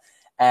stuff.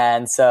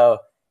 And so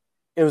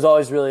it was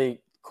always really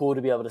cool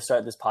to be able to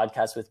start this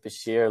podcast with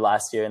Bashir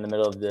last year in the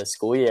middle of the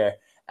school year.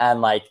 And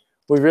like,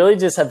 we really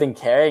just have been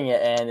carrying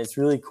it. And it's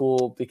really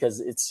cool because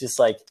it's just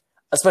like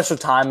a special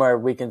time where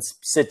we can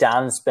sit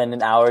down and spend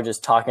an hour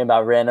just talking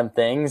about random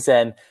things.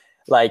 And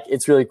like,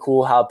 it's really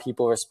cool how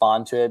people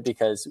respond to it,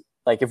 because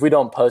like if we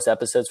don't post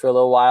episodes for a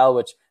little while,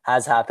 which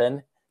has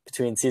happened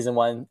between season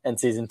 1 and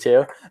season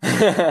 2,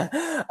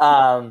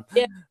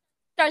 yeah,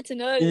 start to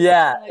notice.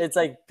 Yeah, it's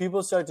like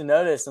people start to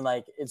notice, and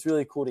like it's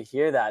really cool to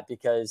hear that,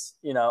 because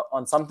you know,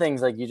 on some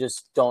things like you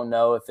just don't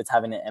know if it's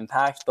having an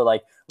impact, but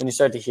like when you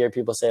start to hear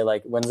people say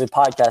like, when's the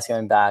podcast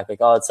coming back,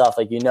 like all that stuff,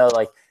 like, you know,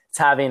 like it's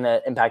having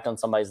an impact on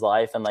somebody's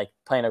life and like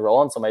playing a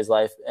role in somebody's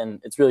life.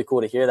 And it's really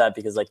cool to hear that,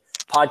 because like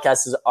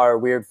podcasts are a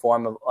weird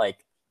form of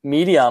like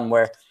medium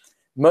where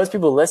most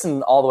people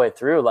listen all the way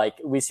through. Like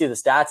we see the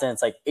stats and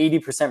it's like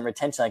 80%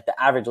 retention. Like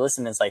the average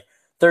listen is like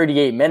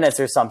 38 minutes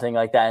or something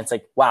like that. And it's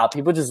like, wow,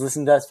 people just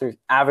listen to us for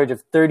average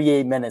of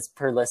 38 minutes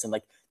per listen.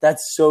 Like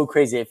that's so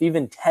crazy. If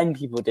even 10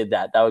 people did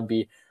that, that would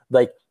be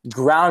like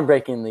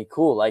groundbreakingly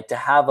cool. Like to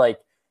have like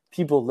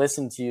people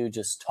listen to you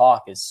just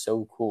talk is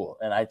so cool.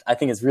 And I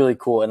think it's really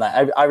cool. And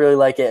I really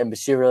like it. And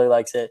Bashir really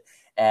likes it.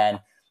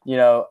 And, you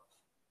know,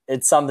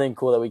 it's something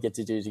cool that we get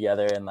to do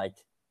together, and like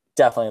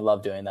definitely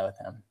love doing that with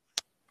him.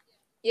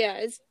 Yeah,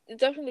 it's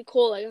definitely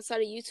cool. Like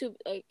outside of YouTube,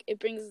 like it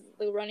brings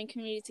the running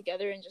community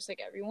together, and just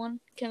like everyone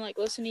can like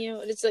listen to you.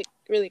 It's like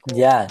really cool.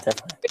 Yeah,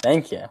 definitely.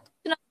 Thank you.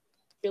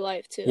 Your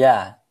life too.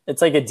 Yeah,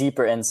 it's like a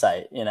deeper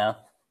insight, you know?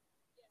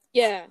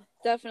 Yeah,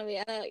 definitely.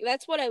 And like,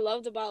 that's what I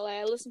loved about like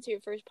I listened to your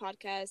first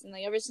podcast, and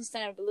like ever since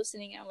then I've been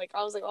listening. And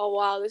I was like, oh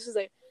wow, this is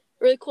like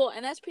really cool.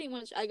 And that's pretty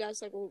much I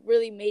guess like what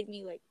really made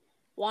me like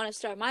want to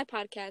start my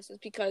podcast is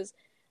because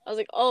I was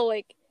like, oh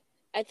like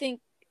I think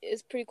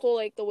it's pretty cool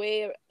like the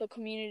way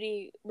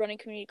the running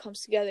community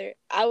comes together.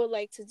 I would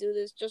like to do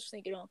this just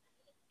like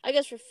I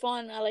guess for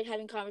fun. I like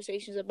having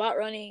conversations about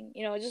running.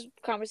 Just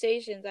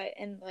conversations. I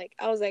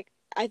was like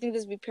I think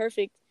this would be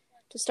perfect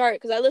to start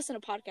because I listen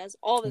to podcasts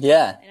all the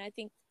Yeah. time, and I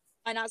think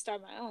why not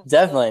start my own?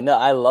 Definitely. So. No,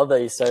 I love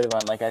that you started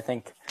one. Like, I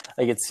think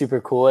like it's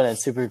super cool, and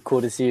it's super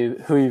cool to see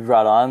who you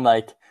brought on.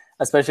 Like,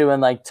 especially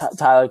when like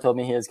Tyler told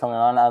me he was coming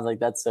on, I was like,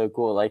 that's so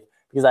cool. Like,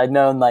 because I'd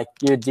known like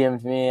you had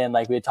DM'd me and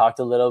like we had talked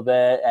a little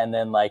bit, and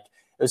then like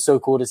it was so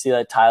cool to see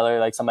that Tyler,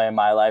 like somebody in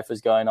my life,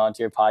 was going on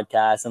to your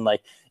podcast, and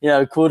like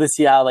cool to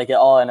see how like it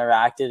all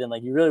interacted, and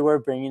like you really were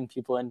bringing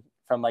people in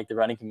from like the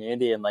running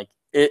community, and like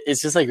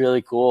it's just like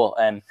really cool.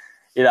 And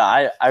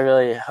I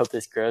really hope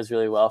this grows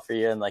really well for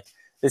you, and like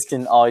this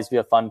can always be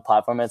a fun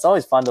platform. And it's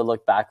always fun to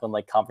look back on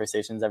like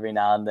conversations every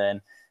now and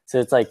then. So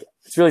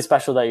it's really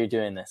special that you're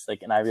doing this.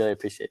 Like, and I really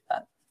appreciate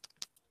that.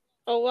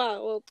 Oh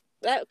wow! Well,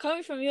 that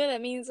coming from you,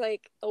 that means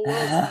like the world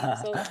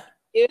to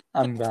me. So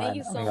I'm glad. thank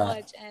you so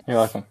much, and you're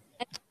welcome.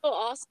 it's so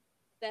awesome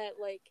that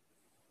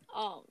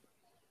um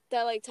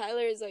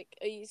Tyler is like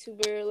a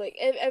YouTuber. Like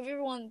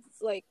everyone's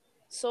like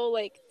so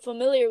like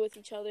familiar with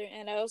each other,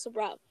 and I also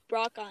brought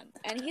Brock on,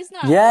 and he's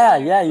not. Yeah,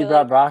 runner, you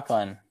brought Brock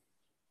on.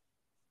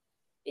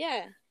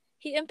 Yeah,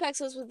 he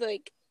impacts us with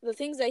like the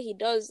things that he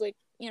does. Like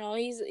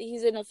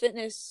he's in a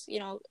fitness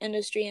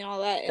industry and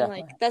all that, and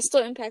Definitely. like that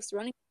still impacts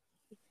running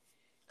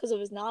because of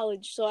his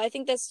knowledge. So I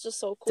think that's just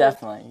so cool.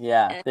 Definitely,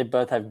 yeah. And they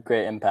both have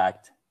great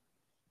impact.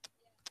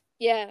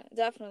 Yeah,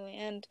 definitely,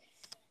 and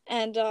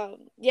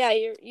yeah,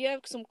 you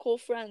have some cool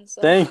friends.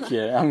 So. Thank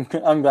you.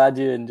 I'm glad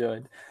you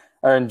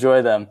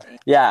enjoy them.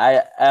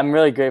 Yeah, I'm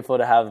really grateful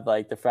to have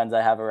like the friends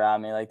I have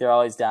around me. Like they're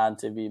always down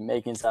to be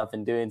making stuff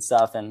and doing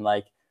stuff, and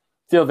like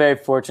feel very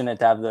fortunate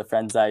to have the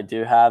friends I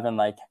do have, and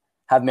like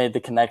have made the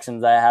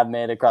connections I have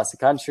made across the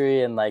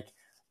country, and like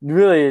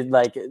really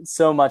like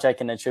so much I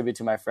can attribute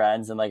to my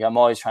friends. And like I'm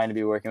always trying to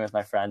be working with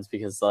my friends,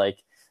 because like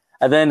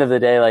at the end of the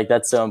day, like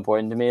that's so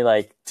important to me,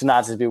 like to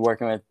not just be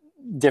working with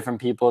different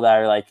people that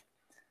are like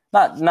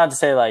not to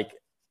say like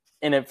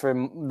in it for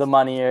the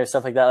money or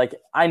stuff like that. Like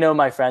I know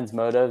my friends'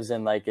 motives,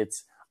 and like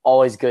it's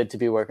always good to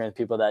be working with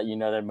people that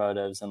their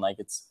motives, and like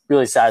it's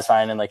really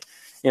satisfying, and like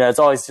it's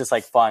always just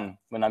like fun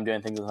when I'm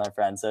doing things with my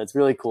friends. So it's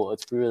really cool.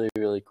 It's really,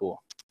 really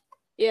cool.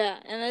 Yeah,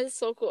 and that's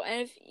so cool.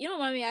 And if you don't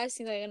mind me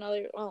asking like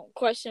another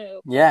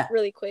question,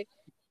 really quick,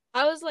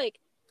 I was like,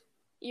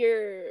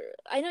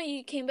 I know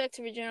you came back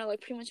to Virginia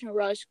like pretty much in a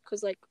rush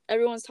because like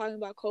everyone's talking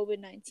about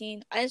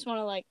COVID-19. I just want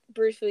to like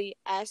briefly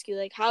ask you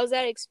like, how's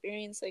that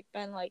experience like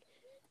been like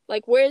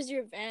where's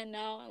your van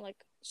now, and like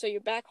so you're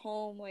back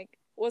home, like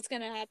what's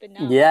gonna happen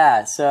now?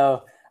 Yeah,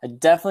 so I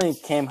definitely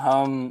came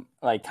home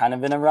like kind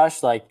of in a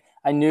rush. Like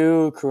I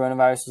knew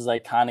coronavirus was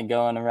like kind of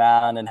going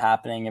around and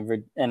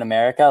happening in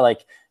America.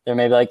 Like there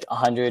may be like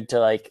 100 to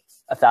like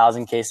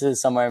 1,000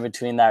 cases, somewhere in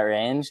between that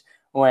range,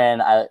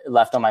 when I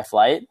left on my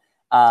flight.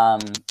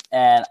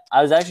 And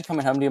I was actually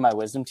coming home to get my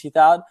wisdom teeth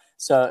out.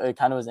 So it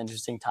kind of was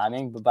interesting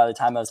timing. But by the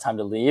time it was time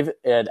to leave,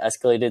 it had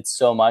escalated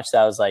so much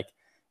that I was like,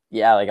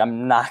 yeah, like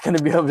I'm not going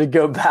to be able to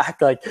go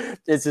back. Like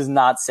this is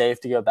not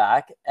safe to go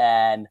back.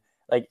 And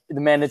like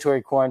the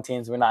mandatory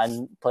quarantines were not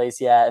in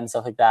place yet and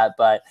stuff like that.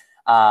 But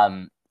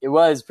it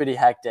was pretty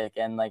hectic.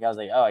 And like I was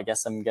like, oh, I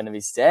guess I'm going to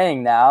be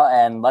staying now.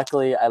 And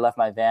luckily I left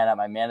my van at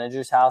my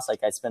manager's house.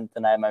 Like I spent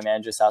the night at my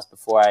manager's house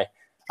before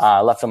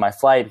I left on my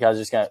flight, because I was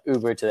just going to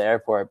Uber to the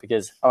airport,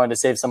 because I wanted to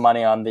save some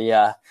money on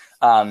the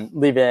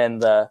leaving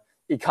the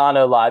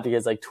econo lot,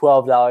 because like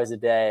 $12 a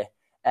day,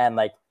 and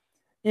like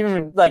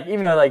even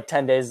though like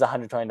 10 days is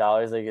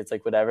 $120, like it's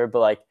like whatever. But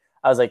like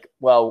I was like,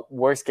 well,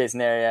 worst case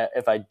scenario,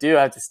 if I do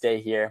have to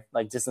stay here,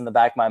 like just in the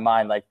back of my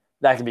mind, like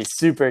that could be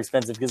super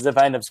expensive, because if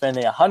I end up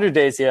spending 100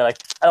 days here, like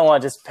I don't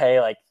want to just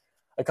pay like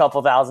a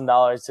couple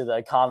 $1,000s to the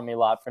economy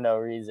lot for no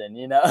reason,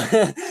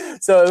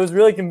 So it was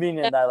really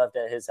convenient that I left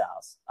at his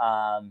house.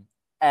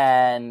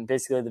 And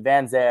basically the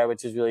van's there,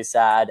 which is really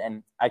sad.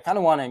 And I kind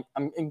of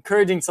I'm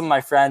encouraging some of my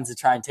friends to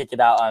try and take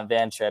it out on a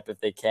van trip if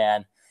they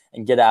can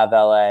and get out of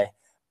LA.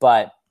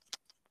 But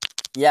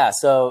yeah,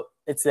 so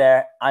it's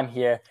there. I'm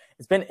here.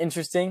 It's been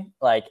interesting.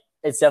 Like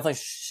it's definitely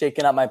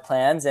shaken up my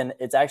plans, and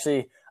it's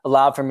actually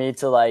allowed for me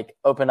to like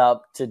open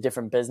up to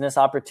different business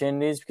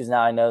opportunities, because now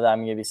I know that I'm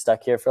going to be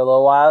stuck here for a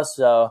little while.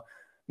 So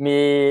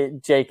me,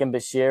 Jake, and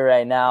Bashir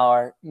right now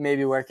are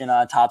maybe working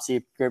on a top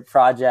secret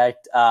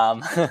project.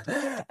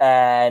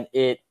 And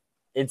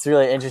it's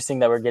really interesting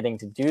that we're getting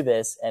to do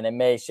this, and it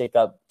may shake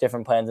up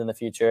different plans in the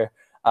future.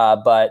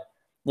 But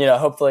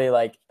hopefully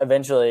like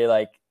eventually,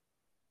 like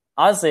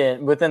honestly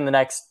within the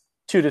next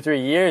 2 to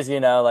 3 years, you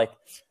know, like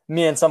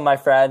me and some of my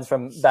friends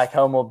from back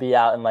home will be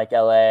out in like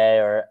LA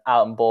or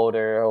out in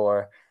Boulder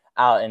or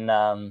out in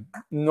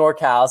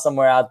NorCal,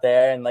 somewhere out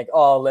there, and like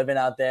all living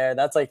out there.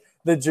 That's like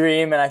the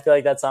dream. And I feel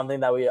like that's something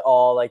that we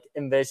all like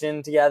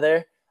envision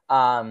together.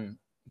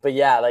 But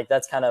yeah, like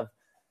that's kind of,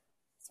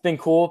 it's been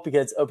cool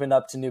because it's opened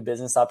up to new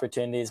business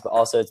opportunities, but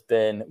also it's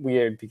been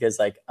weird because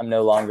like I'm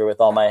no longer with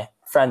all my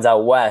friends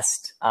out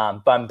west,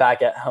 but I'm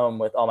back at home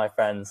with all my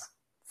friends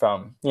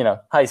from, you know,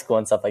 high school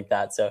and stuff like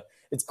that. So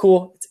it's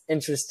cool. It's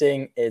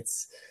interesting.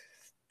 It's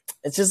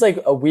just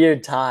like a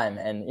weird time.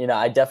 And, you know,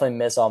 I definitely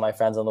miss all my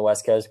friends on the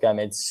West Coast because I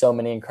made so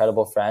many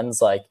incredible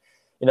friends. Like,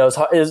 you know, it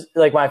was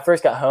like when I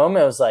first got home,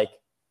 it was like,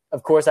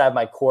 of course I have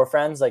my core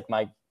friends, like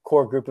my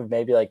core group of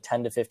maybe like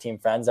 10 to 15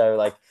 friends that are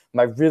like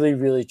my really,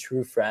 really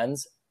true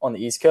friends on the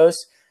East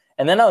Coast.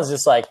 And then I was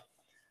just like,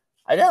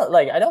 I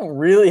don't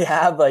really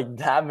have like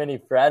that many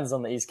friends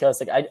on the East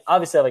Coast. Like I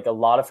obviously have like a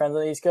lot of friends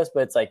on the East Coast,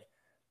 but it's like,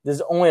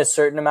 there's only a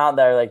certain amount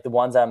that are like the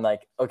ones that I'm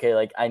like, okay,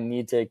 like I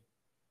need to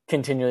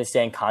continually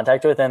stay in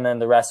contact with. And then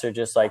the rest are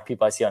just like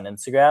people I see on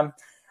Instagram.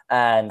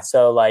 And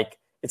so like,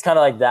 it's kind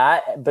of like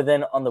that. But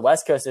then on the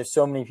West Coast, there's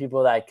so many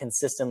people that I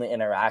consistently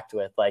interact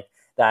with, like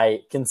that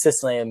I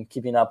consistently am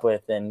keeping up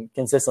with and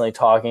consistently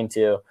talking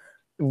to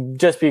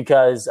just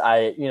because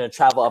I, you know,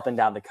 travel up and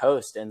down the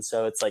coast. And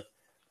so it's like,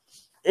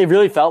 it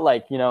really felt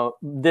like, you know,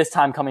 this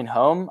time coming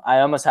home, I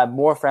almost have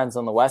more friends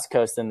on the West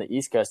Coast than the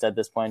East Coast at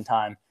this point in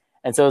time.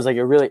 And so it was like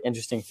a really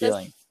interesting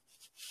feeling.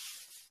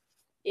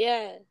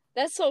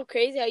 That's so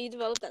crazy how you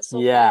developed that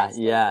so fast.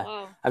 Like,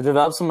 wow. I've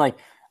developed some like,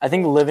 I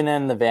think living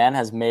in the van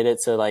has made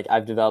it so like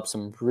I've developed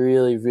some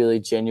really,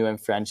 really genuine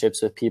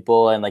friendships with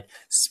people and like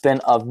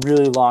spent a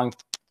really long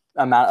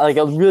amount, like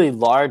a really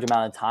large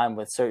amount of time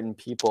with certain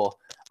people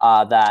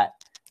that,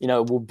 you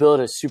know, will build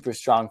a super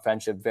strong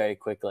friendship very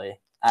quickly.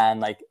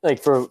 And like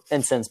for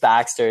instance,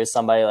 Baxter is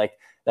somebody like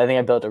that I think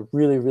I built a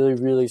really, really,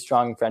 really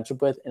strong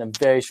friendship with in a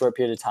very short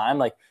period of time.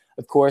 Like,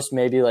 of course,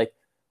 maybe like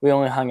we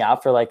only hung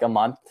out for like a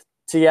month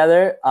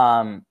together.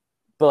 But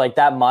like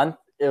that month,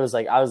 it was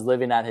like I was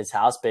living at his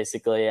house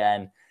basically.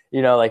 And,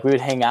 you know, like we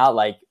would hang out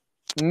like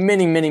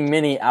many, many,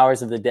 many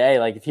hours of the day.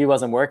 Like if he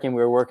wasn't working,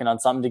 we were working on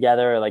something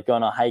together, or like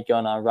going on a hike,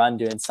 going on a run,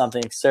 doing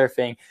something,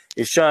 surfing.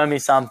 You're showing me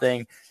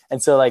something.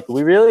 And so like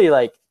we really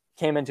like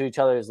came into each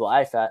other's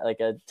life at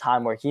like a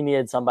time where he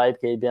needed somebody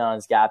because he'd been on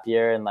his gap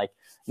year and like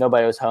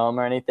nobody was home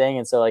or anything.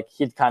 And so like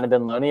he'd kind of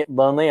been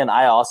lonely. And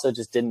I also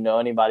just didn't know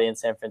anybody in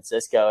San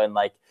Francisco. And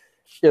like,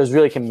 it was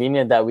really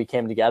convenient that we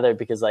came together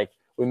because like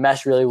we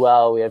meshed really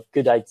well. We have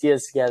good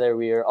ideas together.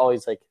 We are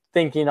always like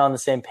thinking on the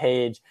same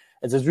page.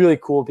 And so it's really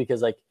cool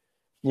because like,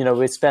 you know,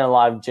 we spent a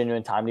lot of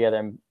genuine time together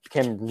and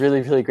became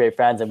really, really great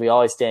friends. And we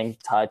always stay in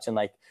touch and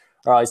like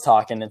are always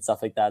talking and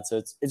stuff like that. So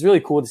it's really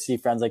cool to see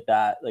friends like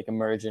that like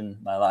emerge in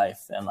my life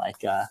and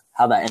like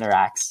how that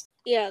interacts.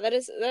 Yeah, that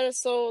is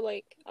so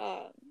like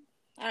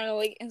I don't know,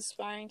 like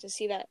inspiring to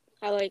see that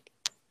how like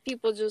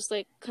people just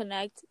like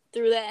connect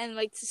through that, and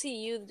like to see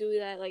you do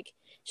that like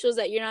shows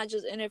that you're not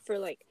just in it for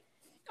like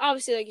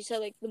obviously like you said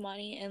like the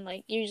money, and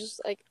like you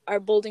just like are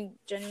building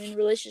genuine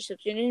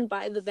relationships. You didn't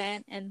buy the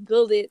van and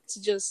build it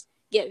to just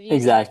get views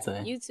exactly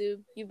on YouTube.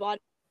 You bought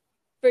it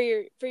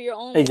for your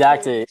own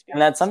exactly, and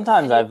that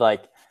sometimes I've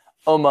like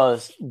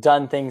almost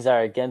done things that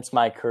are against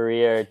my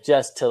career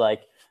just to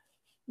like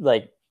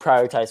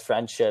prioritize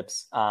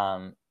friendships.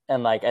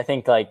 And like I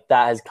think like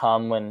that has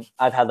come when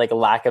I've had like a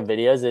lack of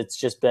videos. It's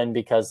just been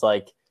because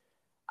like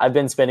I've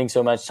been spending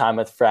so much time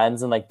with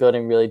friends and like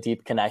building really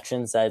deep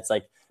connections that it's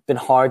like been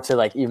hard to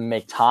like even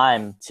make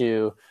time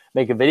to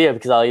make a video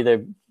because I'll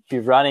either be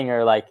running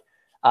or like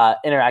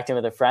interacting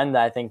with a friend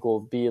that I think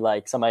will be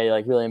like somebody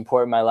like really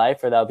important in my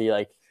life, or that'll be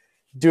like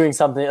doing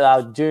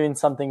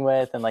something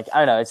with. And like, I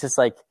don't know, it's just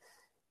like,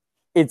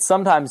 it's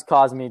sometimes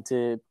caused me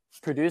to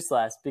produce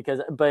less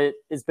but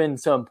it's been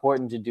so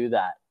important to do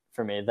that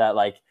for me that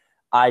like,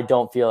 I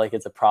don't feel like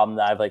it's a problem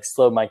that I've like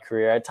slowed my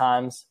career at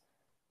times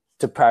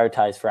to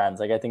prioritize friends.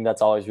 Like, I think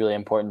that's always really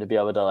important to be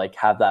able to like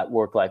have that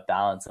work-life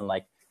balance. And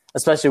like,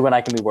 especially when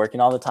I can be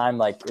working all the time,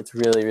 like it's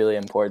really, really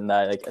important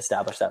that I like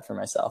establish that for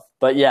myself.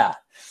 But yeah,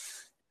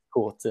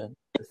 cool to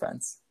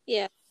friends.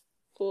 Yeah,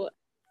 cool.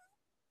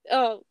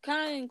 Oh,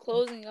 kind of in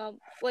closing,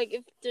 like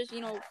if there's, you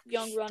know,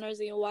 young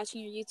runners, you know,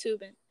 watching your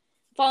YouTube and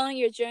following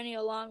your journey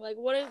along, like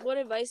what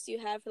advice do you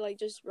have for like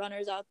just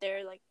runners out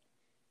there, like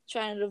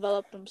trying to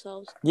develop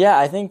themselves? Yeah,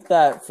 I think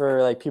that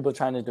for like people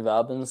trying to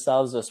develop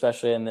themselves,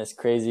 especially in this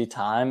crazy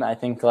time, I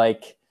think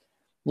like,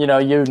 you know,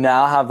 you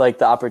now have like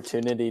the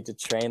opportunity to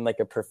train like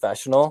a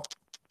professional.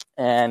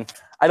 And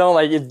I don't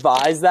like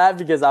advise that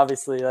because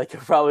obviously like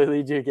it'll probably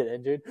lead you to get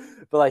injured.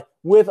 But like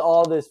with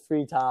all this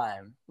free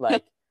time,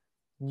 like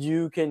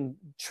you can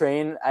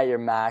train at your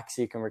max,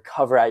 you can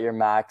recover at your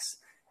max.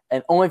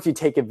 And only if you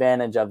take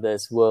advantage of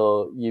this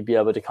will you be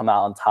able to come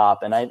out on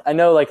top. And I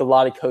know like a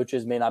lot of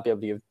coaches may not be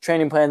able to give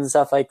training plans and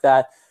stuff like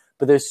that,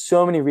 but there's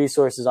so many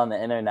resources on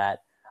the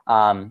internet.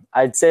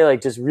 I'd say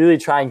like just really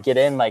try and get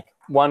in like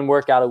one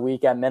workout a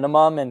week at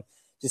minimum and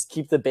just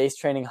keep the base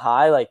training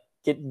high. Like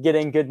get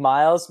in good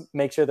miles,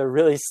 make sure they're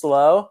really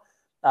slow.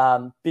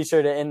 Be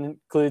sure to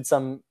include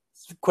some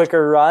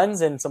quicker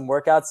runs and some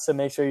workouts to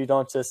make sure you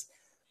don't just,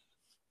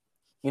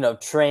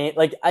 train.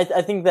 Like, I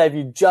think that if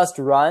you just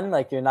run,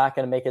 like, you're not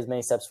going to make as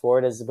many steps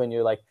forward as when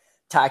you're like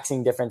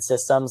taxing different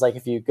systems. Like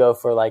if you go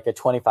for like a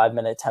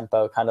 25-minute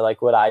tempo, kind of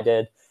like what I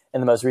did in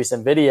the most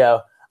recent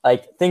video,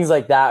 like things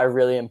like that are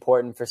really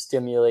important for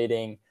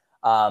stimulating,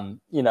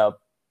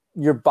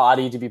 your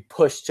body to be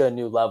pushed to a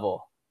new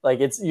level. Like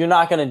you're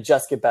not going to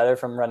just get better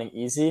from running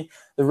easy.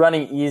 The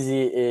running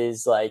easy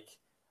is like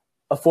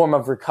a form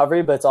of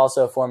recovery, but it's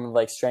also a form of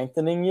like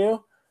strengthening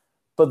you.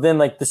 But then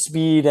like the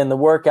speed and the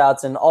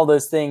workouts and all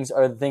those things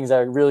are the things that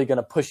are really going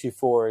to push you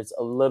forwards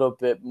a little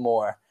bit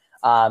more.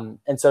 And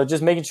so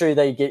just making sure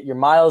that you get your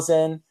miles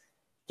in,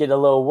 get a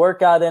little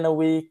workout in a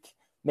week,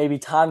 maybe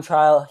time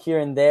trial here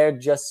and there,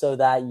 just so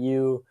that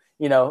you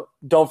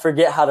don't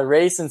forget how to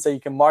race. And so you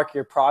can mark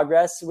your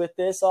progress with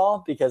this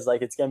all, because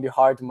like, it's going to be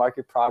hard to mark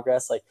your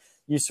progress. Like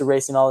used to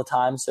racing all the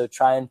time. So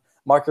try and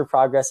mark your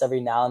progress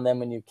every now and then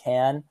when you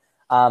can.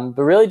 But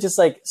really just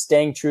like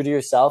staying true to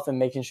yourself and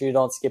making sure you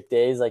don't skip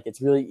days. Like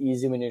it's really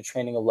easy when you're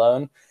training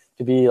alone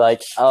to be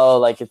like, oh,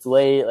 like it's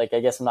late. Like,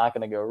 I guess I'm not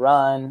going to go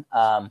run.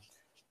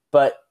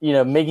 But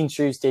making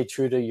sure you stay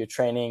true to your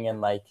training and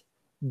like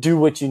do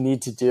what you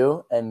need to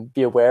do and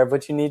be aware of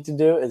what you need to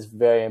do is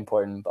very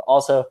important. But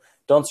also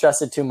don't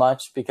stress it too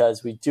much,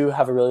 because we do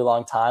have a really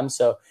long time.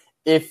 So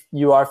if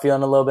you are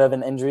feeling a little bit of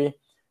an injury,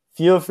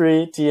 feel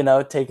free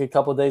to, take a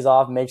couple of days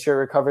off, make sure it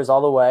recovers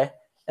all the way,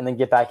 and then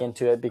get back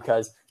into it,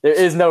 because there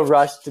is no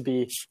rush to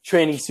be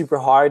training super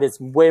hard.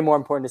 It's way more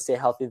important to stay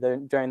healthy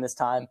during this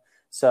time.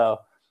 So,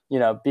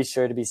 be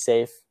sure to be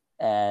safe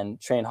and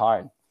train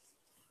hard.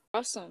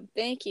 Awesome.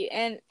 Thank you.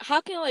 And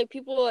how can like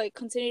people like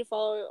continue to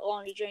follow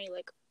along your journey,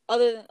 like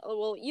other than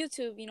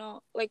YouTube,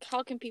 like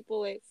how can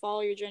people like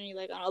follow your journey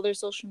like on other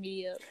social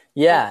media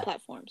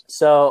platforms?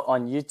 So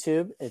on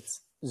YouTube, it's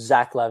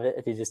Zach Levet.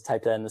 If you just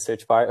type that in the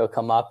search bar, it'll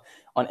come up.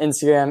 On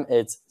Instagram,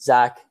 it's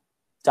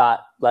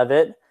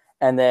Zach.Levet.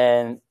 And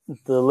then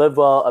the Live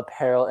Well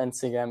Apparel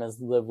Instagram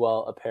is Live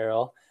Well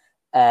Apparel.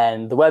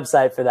 And the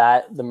website for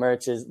that, the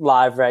merch is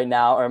live right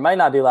now, or it might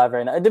not be live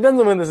right now. It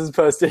depends on when this is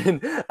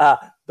posted.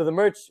 But the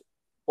merch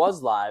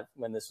was live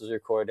when this was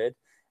recorded.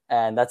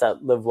 And that's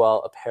at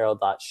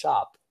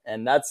livewellapparel.shop.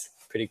 And that's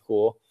pretty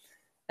cool.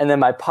 And then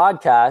my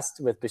podcast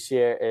with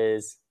Bashir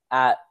is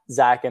at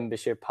Zach and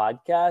Bashir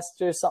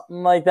Podcast or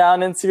something like that on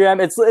Instagram.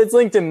 It's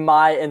linked in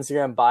my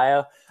Instagram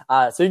bio.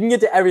 So you can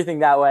get to everything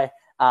that way.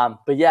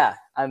 But yeah,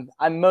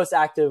 I'm most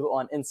active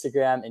on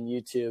Instagram and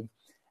YouTube.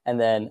 And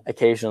then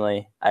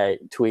occasionally I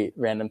tweet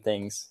random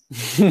things.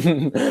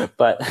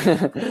 But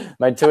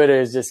my Twitter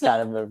is just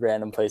kind of a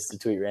random place to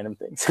tweet random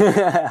things.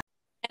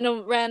 And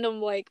a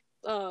random like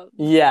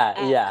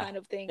kind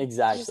of thing.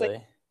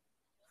 Exactly.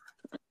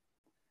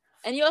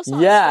 And you also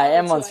I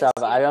am on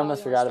Strava. I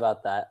almost forgot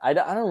about that. I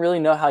don't really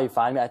know how you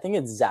find me. I think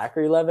it's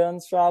Zachary Levet on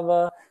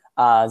Strava.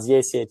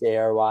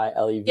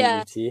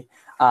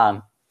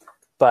 ZACHARYLEVET.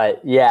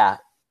 But yeah,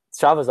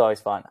 Strava's always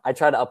fun. I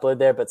try to upload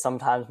there, but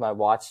sometimes my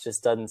watch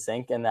just doesn't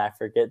sync, and I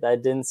forget that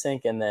it didn't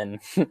sync, and then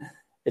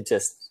it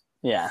just,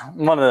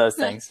 one of those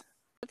things.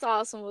 That's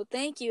awesome. Well,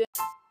 thank you.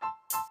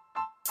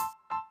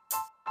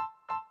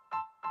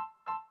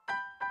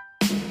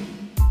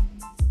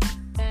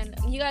 And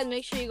you guys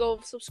make sure you go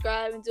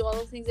subscribe and do all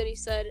the things that he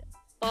said.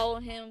 Follow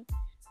him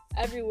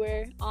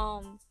everywhere.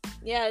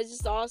 It's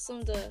just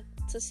awesome to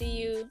see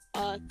you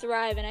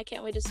thrive, and I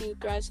can't wait to see you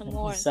thrive some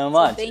more. Thank you so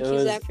much. Thank you,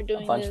 Zach, for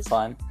doing this. It was a bunch of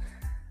fun.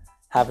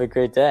 Have a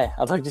great day.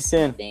 I'll talk to you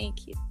soon.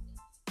 Thank you.